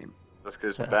Door Queen. That's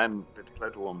because Ben, they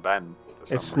declared war on Ben.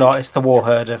 It's not. It's the war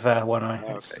herd of One Eye.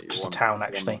 Oh, It's okay, just a town,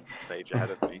 actually. Stage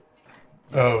ahead of me.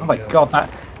 Oh my god,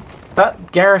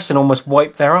 that garrison almost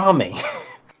wiped their army.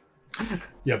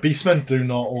 Yeah, beastmen do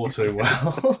not auto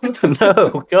well.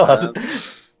 No, god.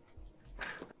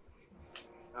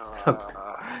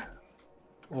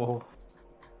 Oh.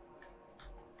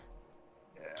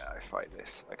 Yeah, I fight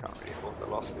this. I can't really afford the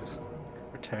losses.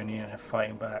 Bretonnia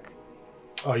fighting back.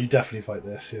 Oh, you definitely fight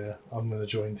this. Yeah, I'm gonna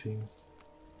join team.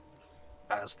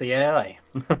 That's the AI.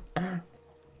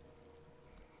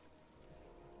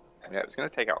 Yeah, it was going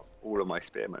to take out all of my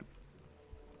spearmen,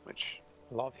 which...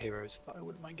 A lot of heroes that I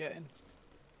wouldn't mind getting.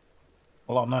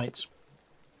 A lot of knights.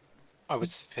 I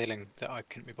was feeling that I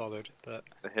couldn't be bothered, but...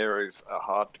 The heroes are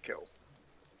hard to kill.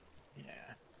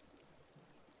 Yeah.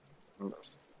 And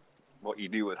that's what you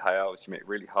do with high elves, you make it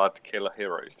really hard to kill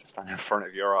heroes to stand in front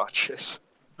of your archers.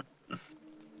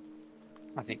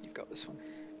 I think you've got this one.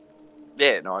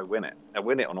 Yeah, no, I win it. I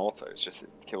win it on auto, it's just it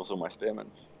kills all my spearmen.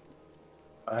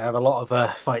 I have a lot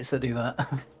of fights that do that.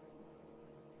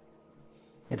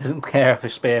 It doesn't care if a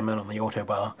spearman on the auto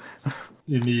bar.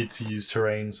 You need to use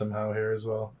terrain somehow here as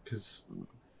well, because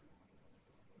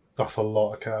that's a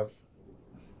lot of cav.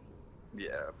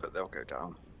 Yeah, but they'll go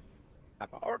down.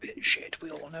 Army shit, we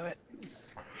all know it.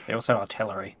 They also have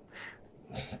artillery.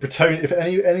 Breton, if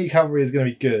any cavalry is going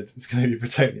to be good, it's going to be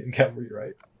Bretonian cavalry,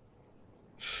 right?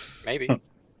 Maybe.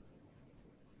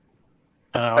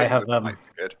 I have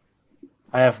good.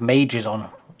 I have mages on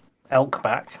elk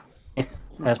back.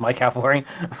 There's my cavalry.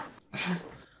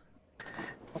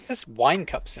 What's this wine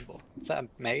cup symbol? Is that a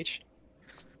mage?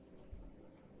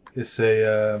 It's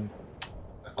a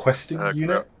questing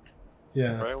unit.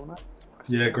 Yeah. Grail Knights?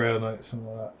 Yeah, Grail Knights, something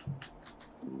like that.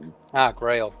 Ah,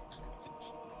 Grail.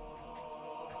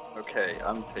 Okay,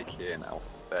 I'm taking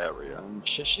Altharian.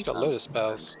 Shit, she's got loads of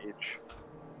spells. Mage.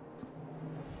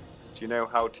 Do you know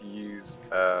how to use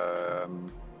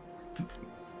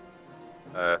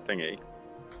thingy?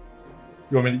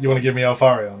 You want to give me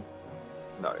Alfarion?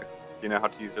 No. Do you know how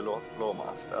to use a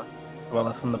Lawmaster?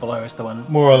 Well, from the below is the one.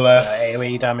 More or less.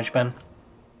 AoE damage, Ben.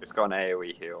 It's got an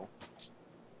AoE heal.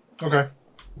 Okay.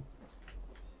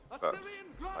 That's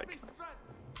like,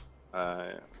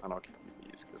 and I'll give you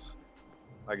these because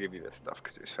I give you this stuff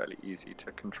because it's fairly easy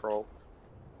to control.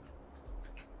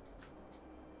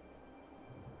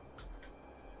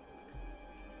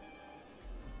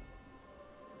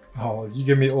 Oh, you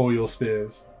give me all your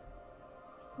spears.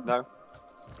 No.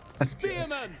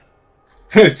 Spearman!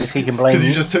 If he can blame Because you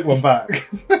you. just took one back.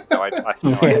 No, that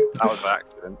was by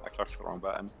accident. I clutched the wrong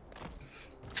button.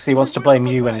 So he wants to blame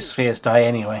you when his spheres die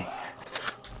anyway.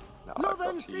 No, I've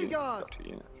got 2 units. I've got 2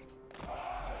 units.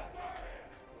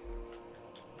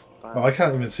 Oh, I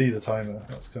can't even see the timer.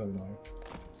 That's kind of annoying.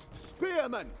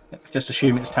 Spearman! Just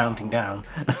assume it's counting down.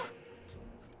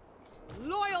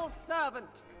 Loyal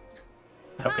servant.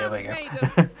 Okay, there you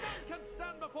Handmaiden.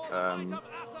 go.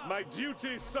 My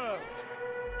duty served.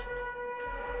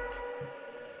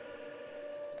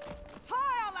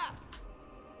 Tireless.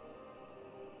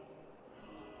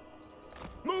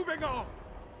 Moving on.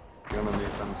 You want to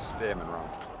move them spearmen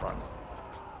round to the front?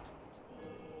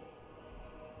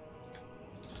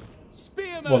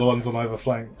 Spearman! Well, the ones on either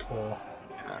flank, or...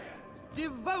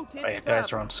 Devoted Right,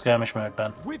 guys are on skirmish mode,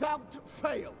 Ben. Without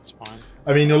fail. It's fine.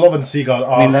 I mean, your Love and Seaguard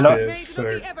are they're not- spears,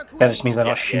 so... That just means they're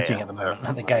not Yeah, shooting yeah. at the moment,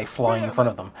 and the guy flying in front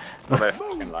of them. Well, they're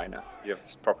second liner. You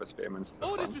have proper spearmen to the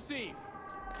Orders front. received.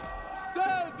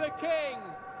 Serve the king.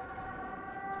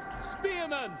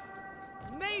 Spearman.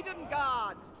 Maiden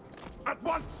Guard. At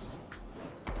once.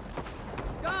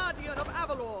 Guardian of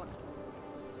Avalon.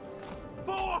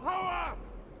 For Hoarth.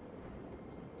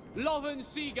 Lothern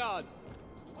Seaguard.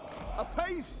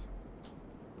 Apace.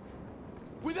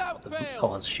 Without fail.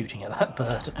 Collar's shooting at that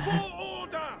bird. For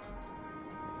order.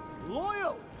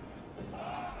 Loyal.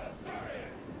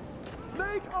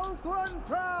 Make Ulthuan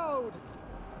proud.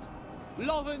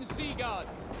 Lothern Seaguard.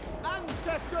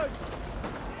 Ancestors.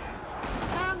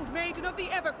 Handmaiden of the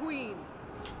Everqueen.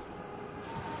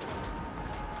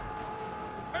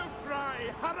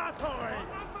 Elfrai Harathoi.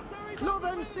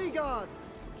 Lothern Seaguard.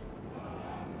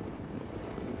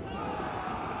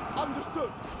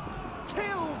 Understood.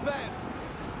 Kill them.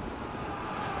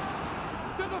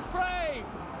 To the fray.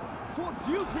 For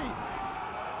duty.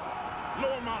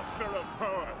 Loremaster of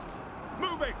Hoarth.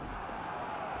 Moving.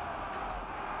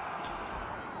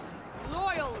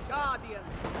 Loyal Guardian.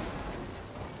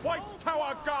 White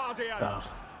Tower Guardian. God.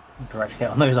 Direct hit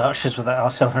on those archers with that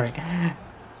artillery.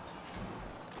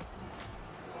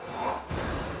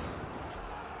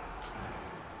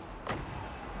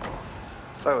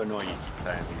 So annoying you keep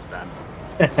playing these, Ben.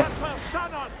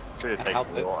 Should have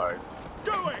taken the auto.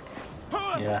 Going.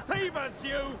 Hoarth Yeah. favors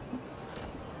you.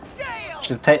 Scale.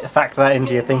 Should factor that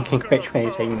into your thinking which way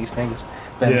you're taking these things.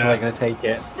 Ben's Yeah. way going to take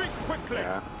it. Speak quickly.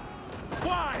 Yeah.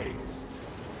 Wise.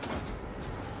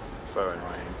 So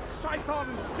annoying.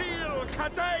 Scython seal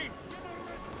Eataine.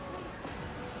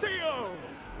 Seal.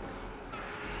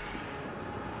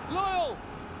 Loyal.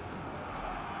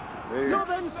 Move.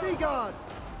 Lothern Seaguard.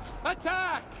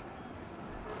 Attack.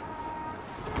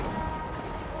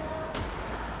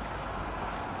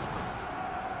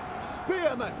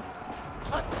 Spearman.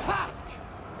 Attack.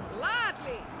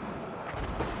 Gladly.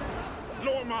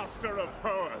 Loremaster of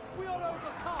Hoarth. We are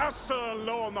overcome. Sir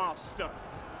Loremaster.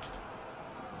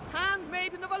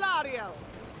 Handmaiden of Ariel.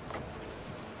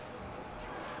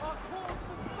 Our cause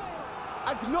was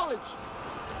failed. Acknowledge.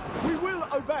 We will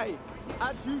obey.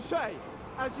 As you say.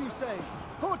 As you say.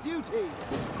 For duty.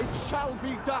 It shall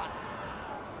be done.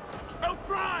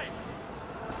 Elfrai.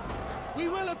 We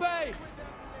will obey.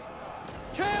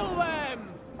 Kill them.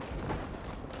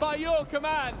 By your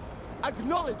command.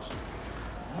 Acknowledge.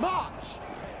 March.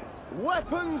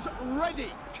 Weapons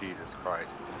ready. Jesus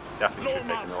Christ. Definitely should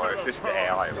have taken the auto. If this is the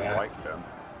AI, I would have liked them.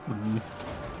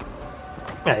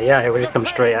 Yeah, it really comes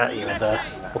straight at you with the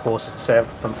horses to serve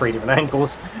from 3 different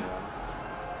angles.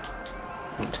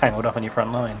 And tangled up on your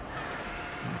front line.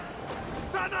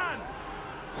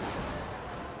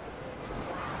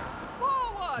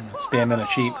 Forward. Spearmen are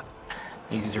cheap.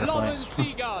 Easy to Lothern replace.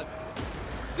 Seaguard.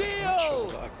 Sure Seal.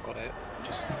 that I've got it.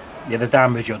 Just Yeah, the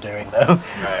damage you're doing though.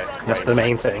 Right, That's the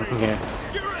main thing. Yeah.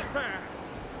 Eureka.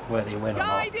 Whether you win or not.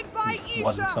 Guided by You've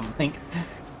won Isha. something.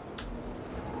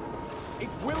 It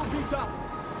will be done.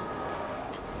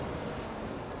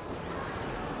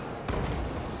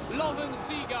 Lothern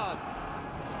Seaguard.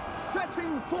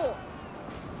 Setting forth.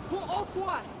 For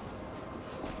Othwan.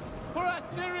 For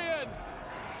Assyrian.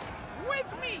 With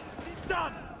me.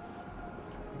 Done.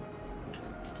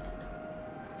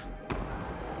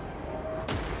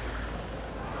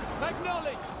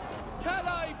 Acknowledge. Can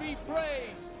I be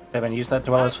praised? So when you use that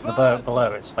dwellers for the boat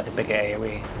below, it's like a bigger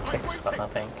AoE kick stuff, I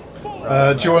think.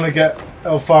 do you want to get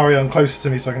Elfarion closer to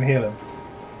me so I can heal him?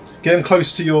 Get him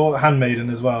close to your handmaiden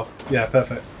as well. Yeah,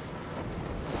 perfect.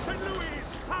 St. Louis,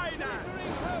 Sinai.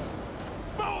 Glittering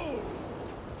host. Bold.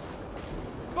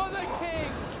 For the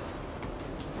king.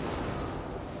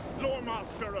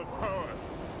 Loremaster of Hoarth.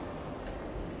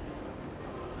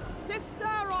 Sister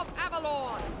of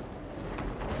Avalon!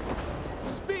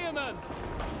 Spearman!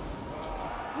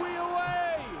 We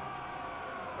away!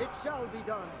 It shall be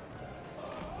done.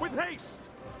 With haste!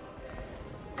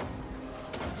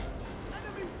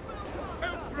 Enemy spellcaster!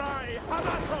 Elfry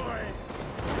Hamatoi!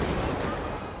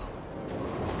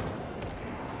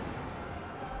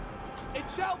 It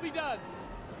shall be done!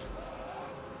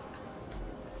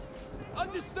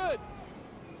 Understood!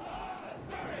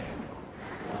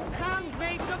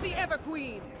 Handmaiden of the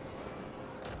Everqueen!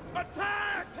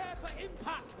 Attack! Prepare for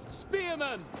impact!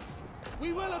 Spearman!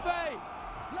 We will obey!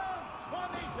 Lance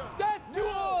formation! Death to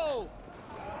all!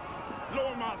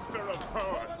 Loremaster of For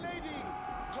Power! the lady!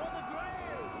 For the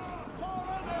grail! For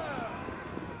honor!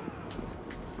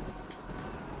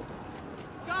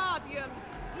 Guardian!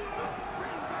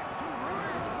 Bring them to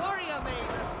ruin! Warrior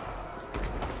maiden!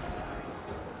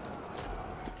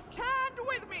 Stand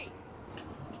with me!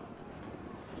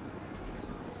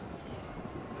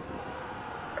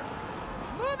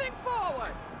 Moving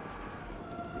forward!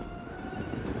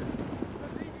 The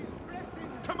lady's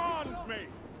blessing! Command me!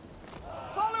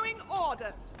 Following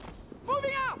orders!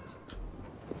 Moving out!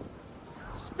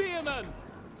 Spearman!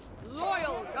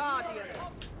 Loyal Guardian!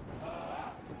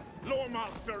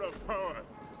 Loremaster of Power!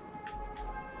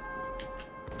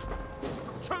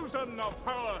 Chosen of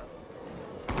Power!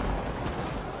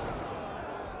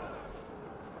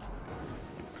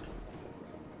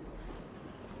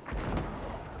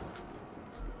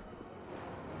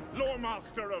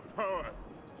 Loremaster of Hearth!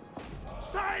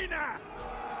 China!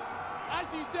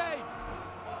 As you say!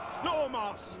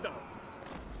 Loremaster!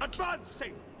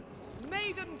 Advancing!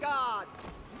 Maiden Guard!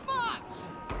 March!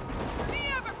 The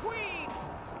Everqueen!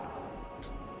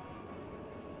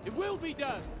 It will be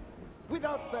done!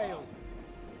 Without fail!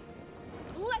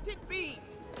 Let it be!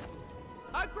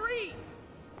 Agreed!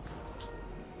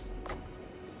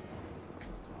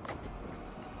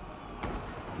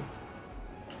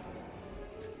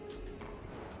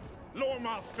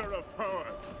 Loremaster of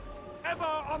Hearth! Ever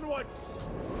onwards!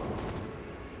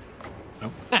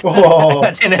 Oh.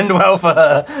 That didn't end well for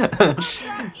her.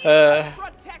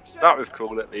 That was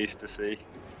cool at least to see.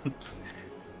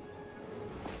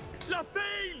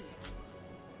 Lathine!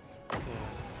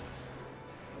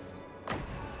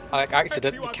 I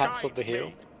accidentally cancelled the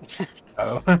heal.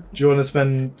 Oh. Do you want to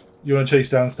spend? You want to chase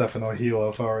down stuff and I'll heal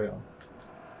Alfarion?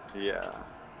 Yeah.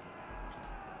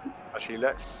 Actually,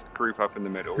 let's group up in the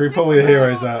middle. Group all your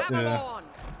heroes out. Yeah.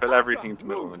 Fill everything to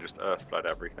middle and just earthblood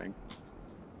everything.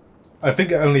 I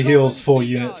think it only heals 4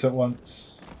 units at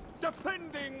once.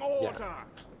 Defending order! Yeah.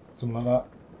 Something like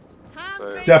that.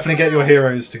 So, Definitely get your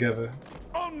heroes together.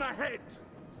 On the head!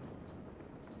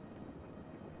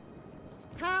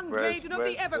 Handmaiden of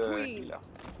the Everqueen! healer?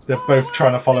 They're both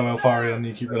trying to follow Alfarion.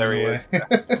 You keep running away.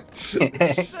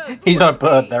 He's on a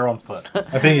bird. They're on foot. I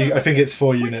think it's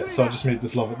 4 units, so I'll just move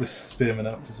this spearman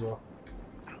up as well.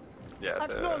 Yeah,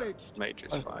 the mage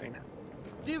is fine.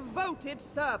 Devoted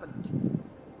servant!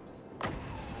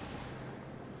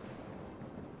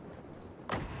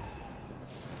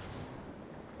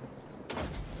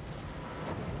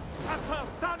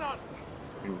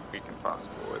 We can fast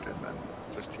forward and then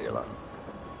just heal up.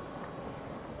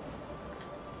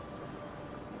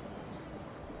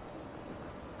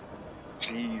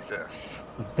 Jesus.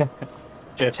 Should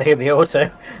have taken the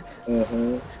auto.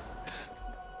 Mm-hmm.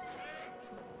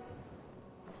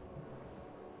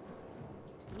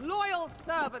 Loyal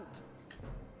servant!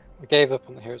 I gave up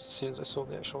on the heroes as soon as I saw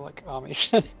the actual armies.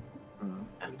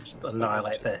 Just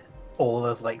annihilate all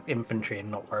of infantry and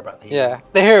not worry about the Yeah,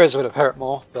 the heroes would have hurt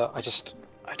more, but I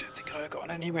don't think I would have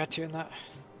gotten anywhere to in that.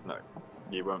 No,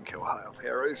 you won't kill high elf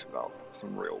heroes without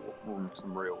some real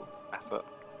effort.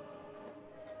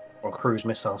 Or cruise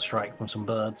missile strike from some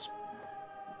birds.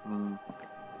 The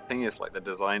thing is, the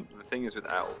thing is with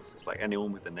elves, it's like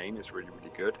anyone with the name is really,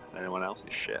 really good, and anyone else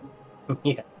is shit.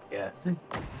 Yeah.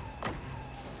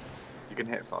 You can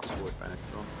hit fast forward, Ben, if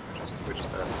you want. We're just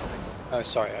Oh,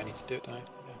 sorry, I need to do it, don't I?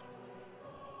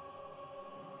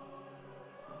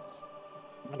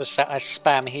 I'm just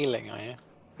spam healing, are you?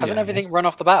 Hasn't everything run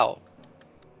off the battle?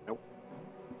 Nope.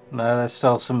 No, there's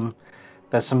still some.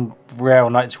 There's some Rail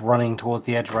Knights running towards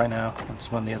the edge right now, and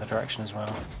some in the other direction as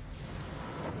well.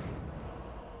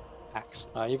 Axe.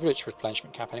 You've reached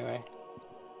replenishment cap anyway.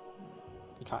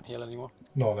 You can't heal anymore.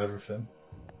 Not everything.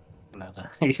 No,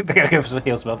 you're gonna go for some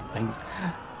heals of other things.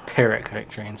 Pyrrhic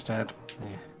victory instead.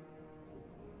 Yeah.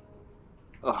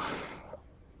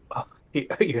 Oh,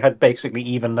 you had basically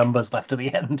even numbers left at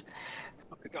the end.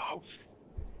 Go.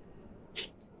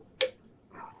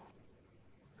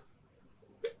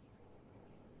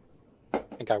 I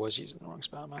think I was using the wrong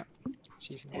spell map. It's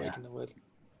using Awaken the Wood.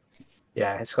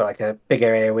 Yeah, it's got like a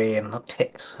bigger AoE and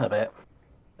ticks a bit.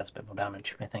 That's a bit more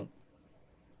damage, I think.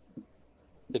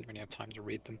 Didn't really have time to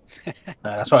read them.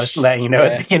 That's why I was letting you know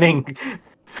at the beginning.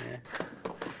 Yeah.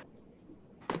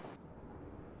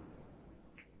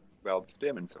 Well, the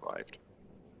spearmen survived.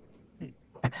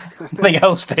 Nothing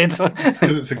else did. It's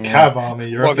because it's a cav army.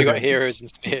 You're What have you got? against. Heroes and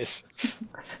spears.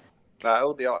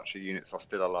 All the archer units are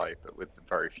still alive, but with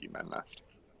very few men left.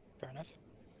 Fair enough.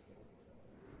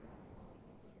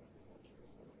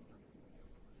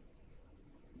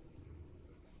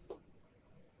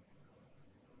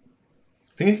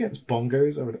 I think against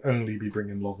Bongos, I would only be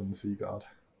bringing Lothern Seaguard.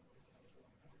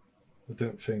 I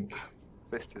don't think.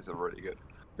 Sisters are really good.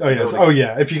 Oh yes. Oh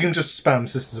yeah. If you can just spam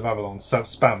Sisters of Avalon,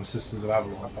 spam Sisters of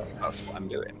Avalon. That's what I'm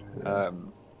doing.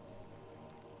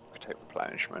 Protect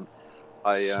replenishment.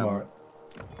 Smart.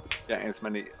 Getting as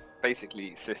many,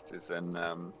 basically Sisters and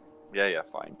yeah,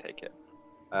 fine, take it.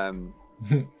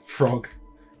 Frog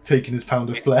taking his pound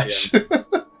of flesh.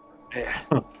 Yeah.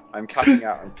 I'm cashing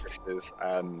out on Sisters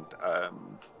and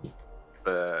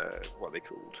the what they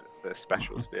called the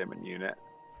special spearman unit.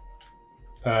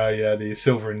 Yeah, the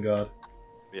Silvering Guard.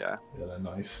 Yeah. Yeah, they're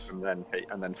nice. And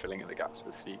then filling in the gaps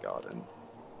with Sea Guard and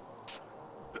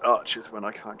the archers when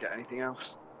I can't get anything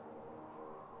else.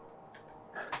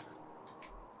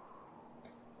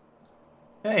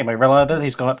 Hey, my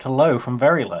reliability's gone up to low from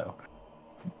very low.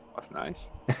 That's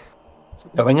nice. It's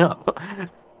going up.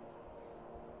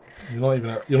 You're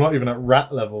not even at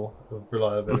rat level of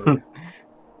reliability.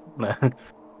 No.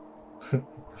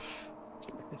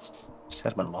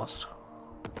 Sediment lost.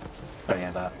 Oh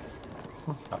yeah, that.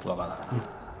 I forgot about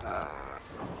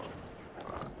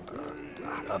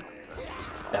that.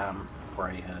 Damn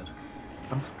grey head.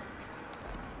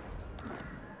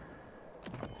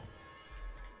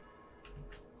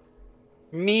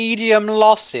 Medium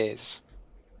losses.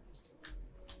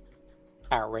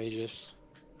 Outrageous.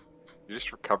 You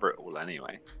just recover it all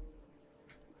anyway.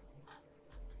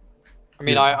 I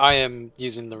mean, I am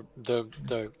using the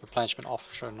replenishment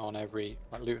option on every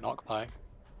loot and occupy.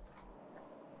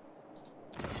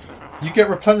 You get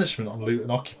replenishment on loot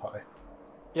and occupy?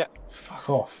 Yeah. Fuck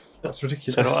off. That's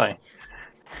ridiculous. So do I.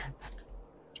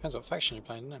 Depends what faction you're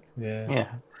playing, doesn't it? Yeah. Yeah.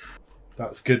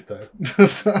 That's good though.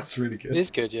 That's really good. It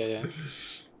is good, yeah.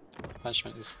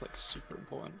 Replenishment is like super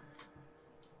important.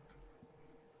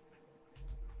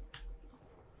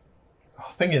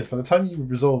 Thing is, by the time you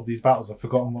resolve these battles, I've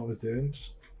forgotten what I was doing.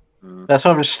 That's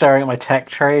why I'm just staring at my tech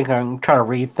tray, trying to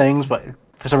read things, but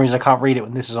for some reason I can't read it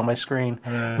when this is on my screen.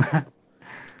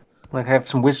 Like I have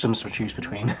some wisdoms to choose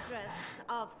between. Mistress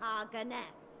of Harganeth.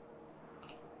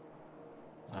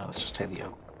 Let's just take the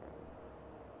oak.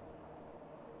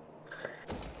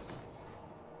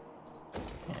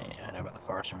 Yeah, I know about the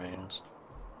forest invasions.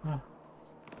 Oh,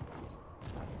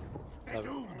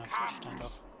 nice stand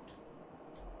up.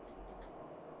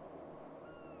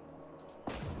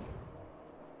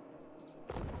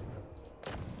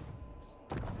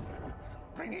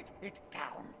 Bring it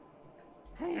down.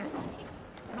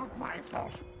 Not my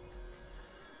fault.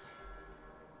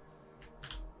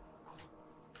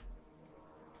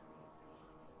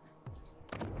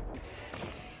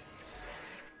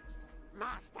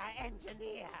 Master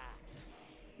engineer.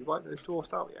 You wipe those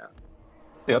dwarfs out yet?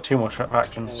 We got two more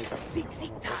factions.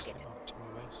 Seek target.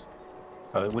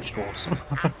 Oh, which dwarfs?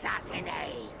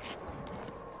 Assassinate.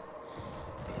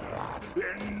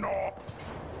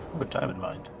 Good time in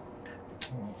mind.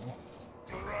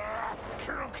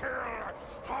 Kill.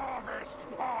 Harvest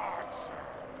pods.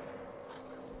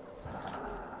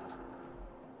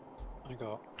 I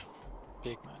got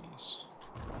big manies.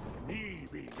 Me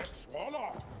be next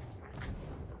warlord.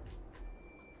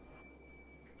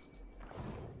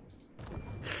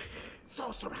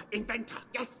 Sorcerer, inventor,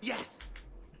 yes.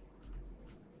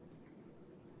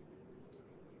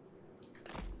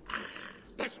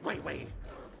 This way.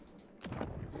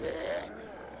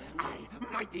 I,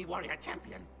 mighty warrior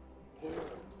champion.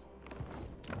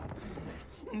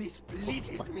 This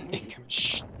pleases me. It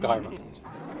beats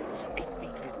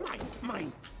is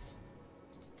mine.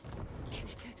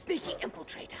 Sneaky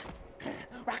infiltrator.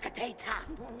 Rocketator.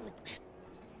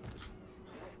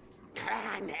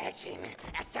 Clan etching.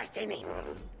 Assassinating.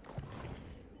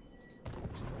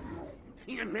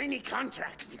 Many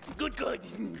contracts. Good.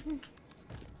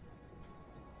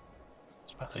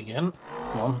 It's back again.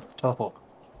 Come on, teleport.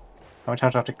 How many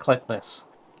times do I have to click this?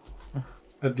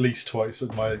 At least twice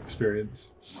in my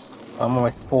experience. I'm on my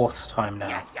fourth time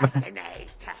now. Assassinate.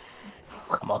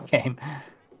 Come on, game.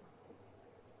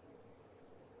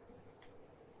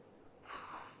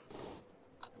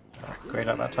 Great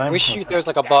at that time. Wish there was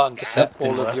like a button to set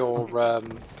all of your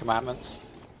commandments.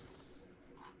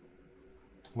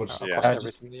 What just Yeah. Across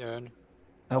everything you own.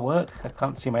 That work? I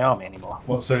can't see my army anymore.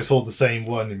 What? So it's all the same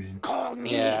one? You mean?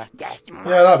 Yeah.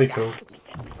 Yeah, that'd be cool.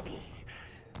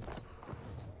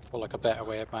 Or like a better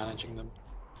way of managing them.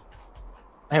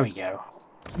 There we go.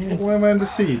 Why am I under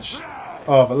siege?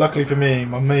 Oh, but luckily for me,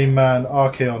 my main man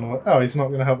Ariel. Oh, he's not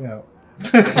going to help me out.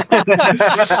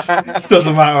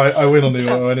 Doesn't matter. I win on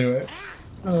the auto anyway.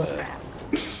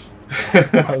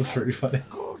 That was pretty funny.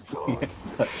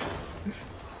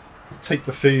 Take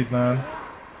the food, man.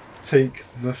 Take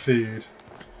the food.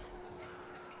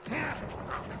 If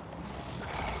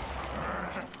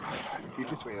you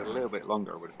just waited a little bit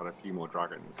longer, I would have had a few more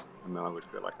dragons, and then I would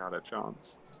feel like I had a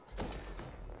chance. I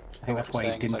think that's why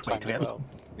you didn't wait it. Well.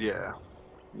 Yeah,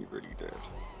 you really did.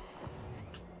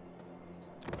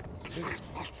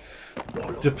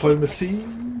 Diplomacy.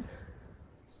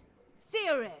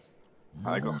 Serious.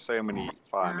 I got so many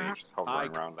fire mages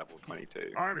hovering around level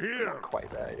 22. I'm here. Not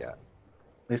quite there yet.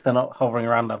 At least they're not hovering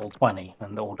around level 20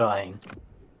 and all dying.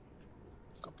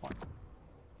 That's got a point.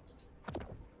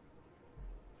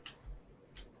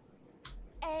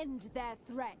 End their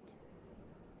threat.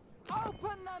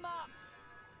 Open them up.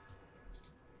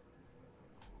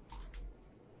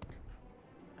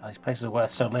 Oh, these places are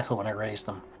worth so little when I raise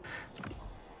them.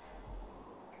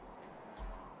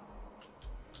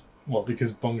 What?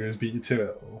 Because Bongos beat you to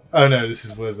it? Or... Oh no, this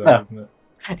is Wurzel, isn't it?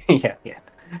 Yeah, yeah.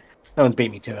 No one's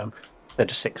beat me to them. They're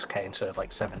just 6k instead of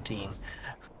like 17.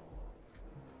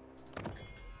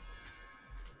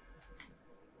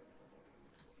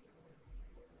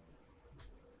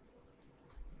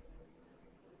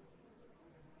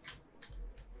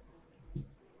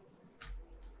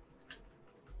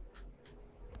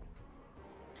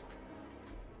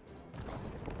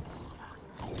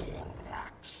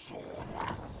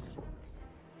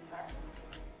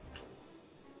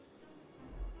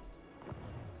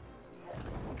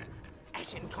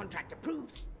 Contract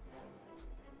approved.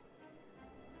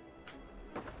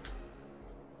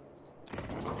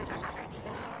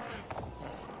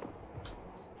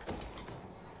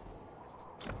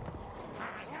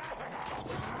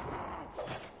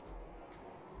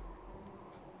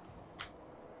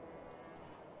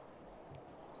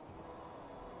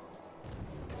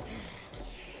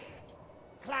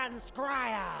 Clan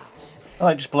Scryer. I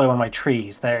like just below one of my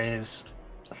trees there is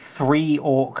 3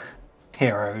 orc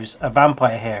heroes, a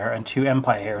vampire hero, and 2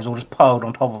 empire heroes, all just piled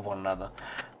on top of one another.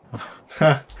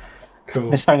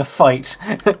 Cool. It's having a fight.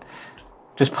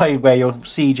 Just by where you're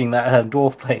sieging that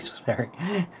dwarf place, Eric.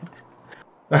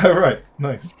 Right,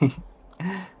 nice.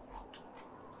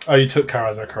 Oh, you took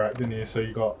Karazar, correct, didn't you? So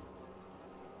you got.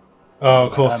 Oh,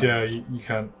 of course, yeah. You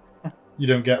can't. You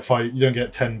don't get 5. You don't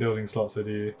get 10 building slots, do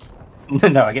you?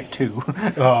 No, I get 2.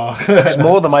 Oh, it's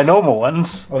more than my normal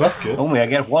ones. Oh, that's good. Only I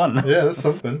get 1. Yeah, that's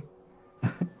something.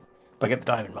 But I get the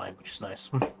diamond mine, which is nice.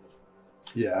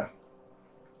 Yeah.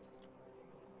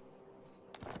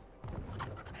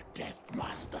 Death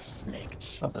Master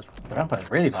Snake. Oh, the vampires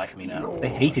really like me now. They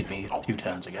hated me 2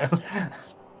 turns ago.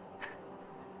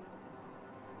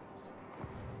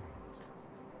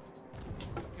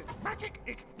 Magic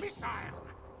missile.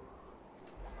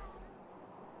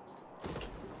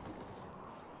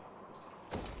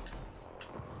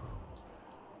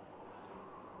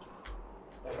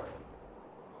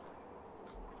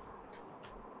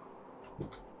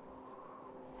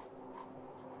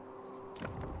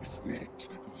 Snitch,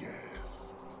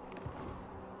 yes.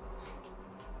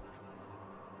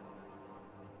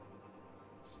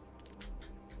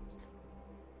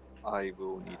 I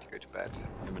will need to go to bed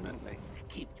imminently.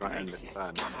 Try and end this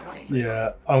turn.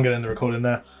 Yeah, I'm going to end the recording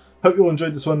there. Hope you all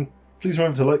enjoyed this one. Please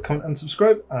remember to like, comment, and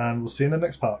subscribe, and we'll see you in the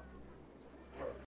next part.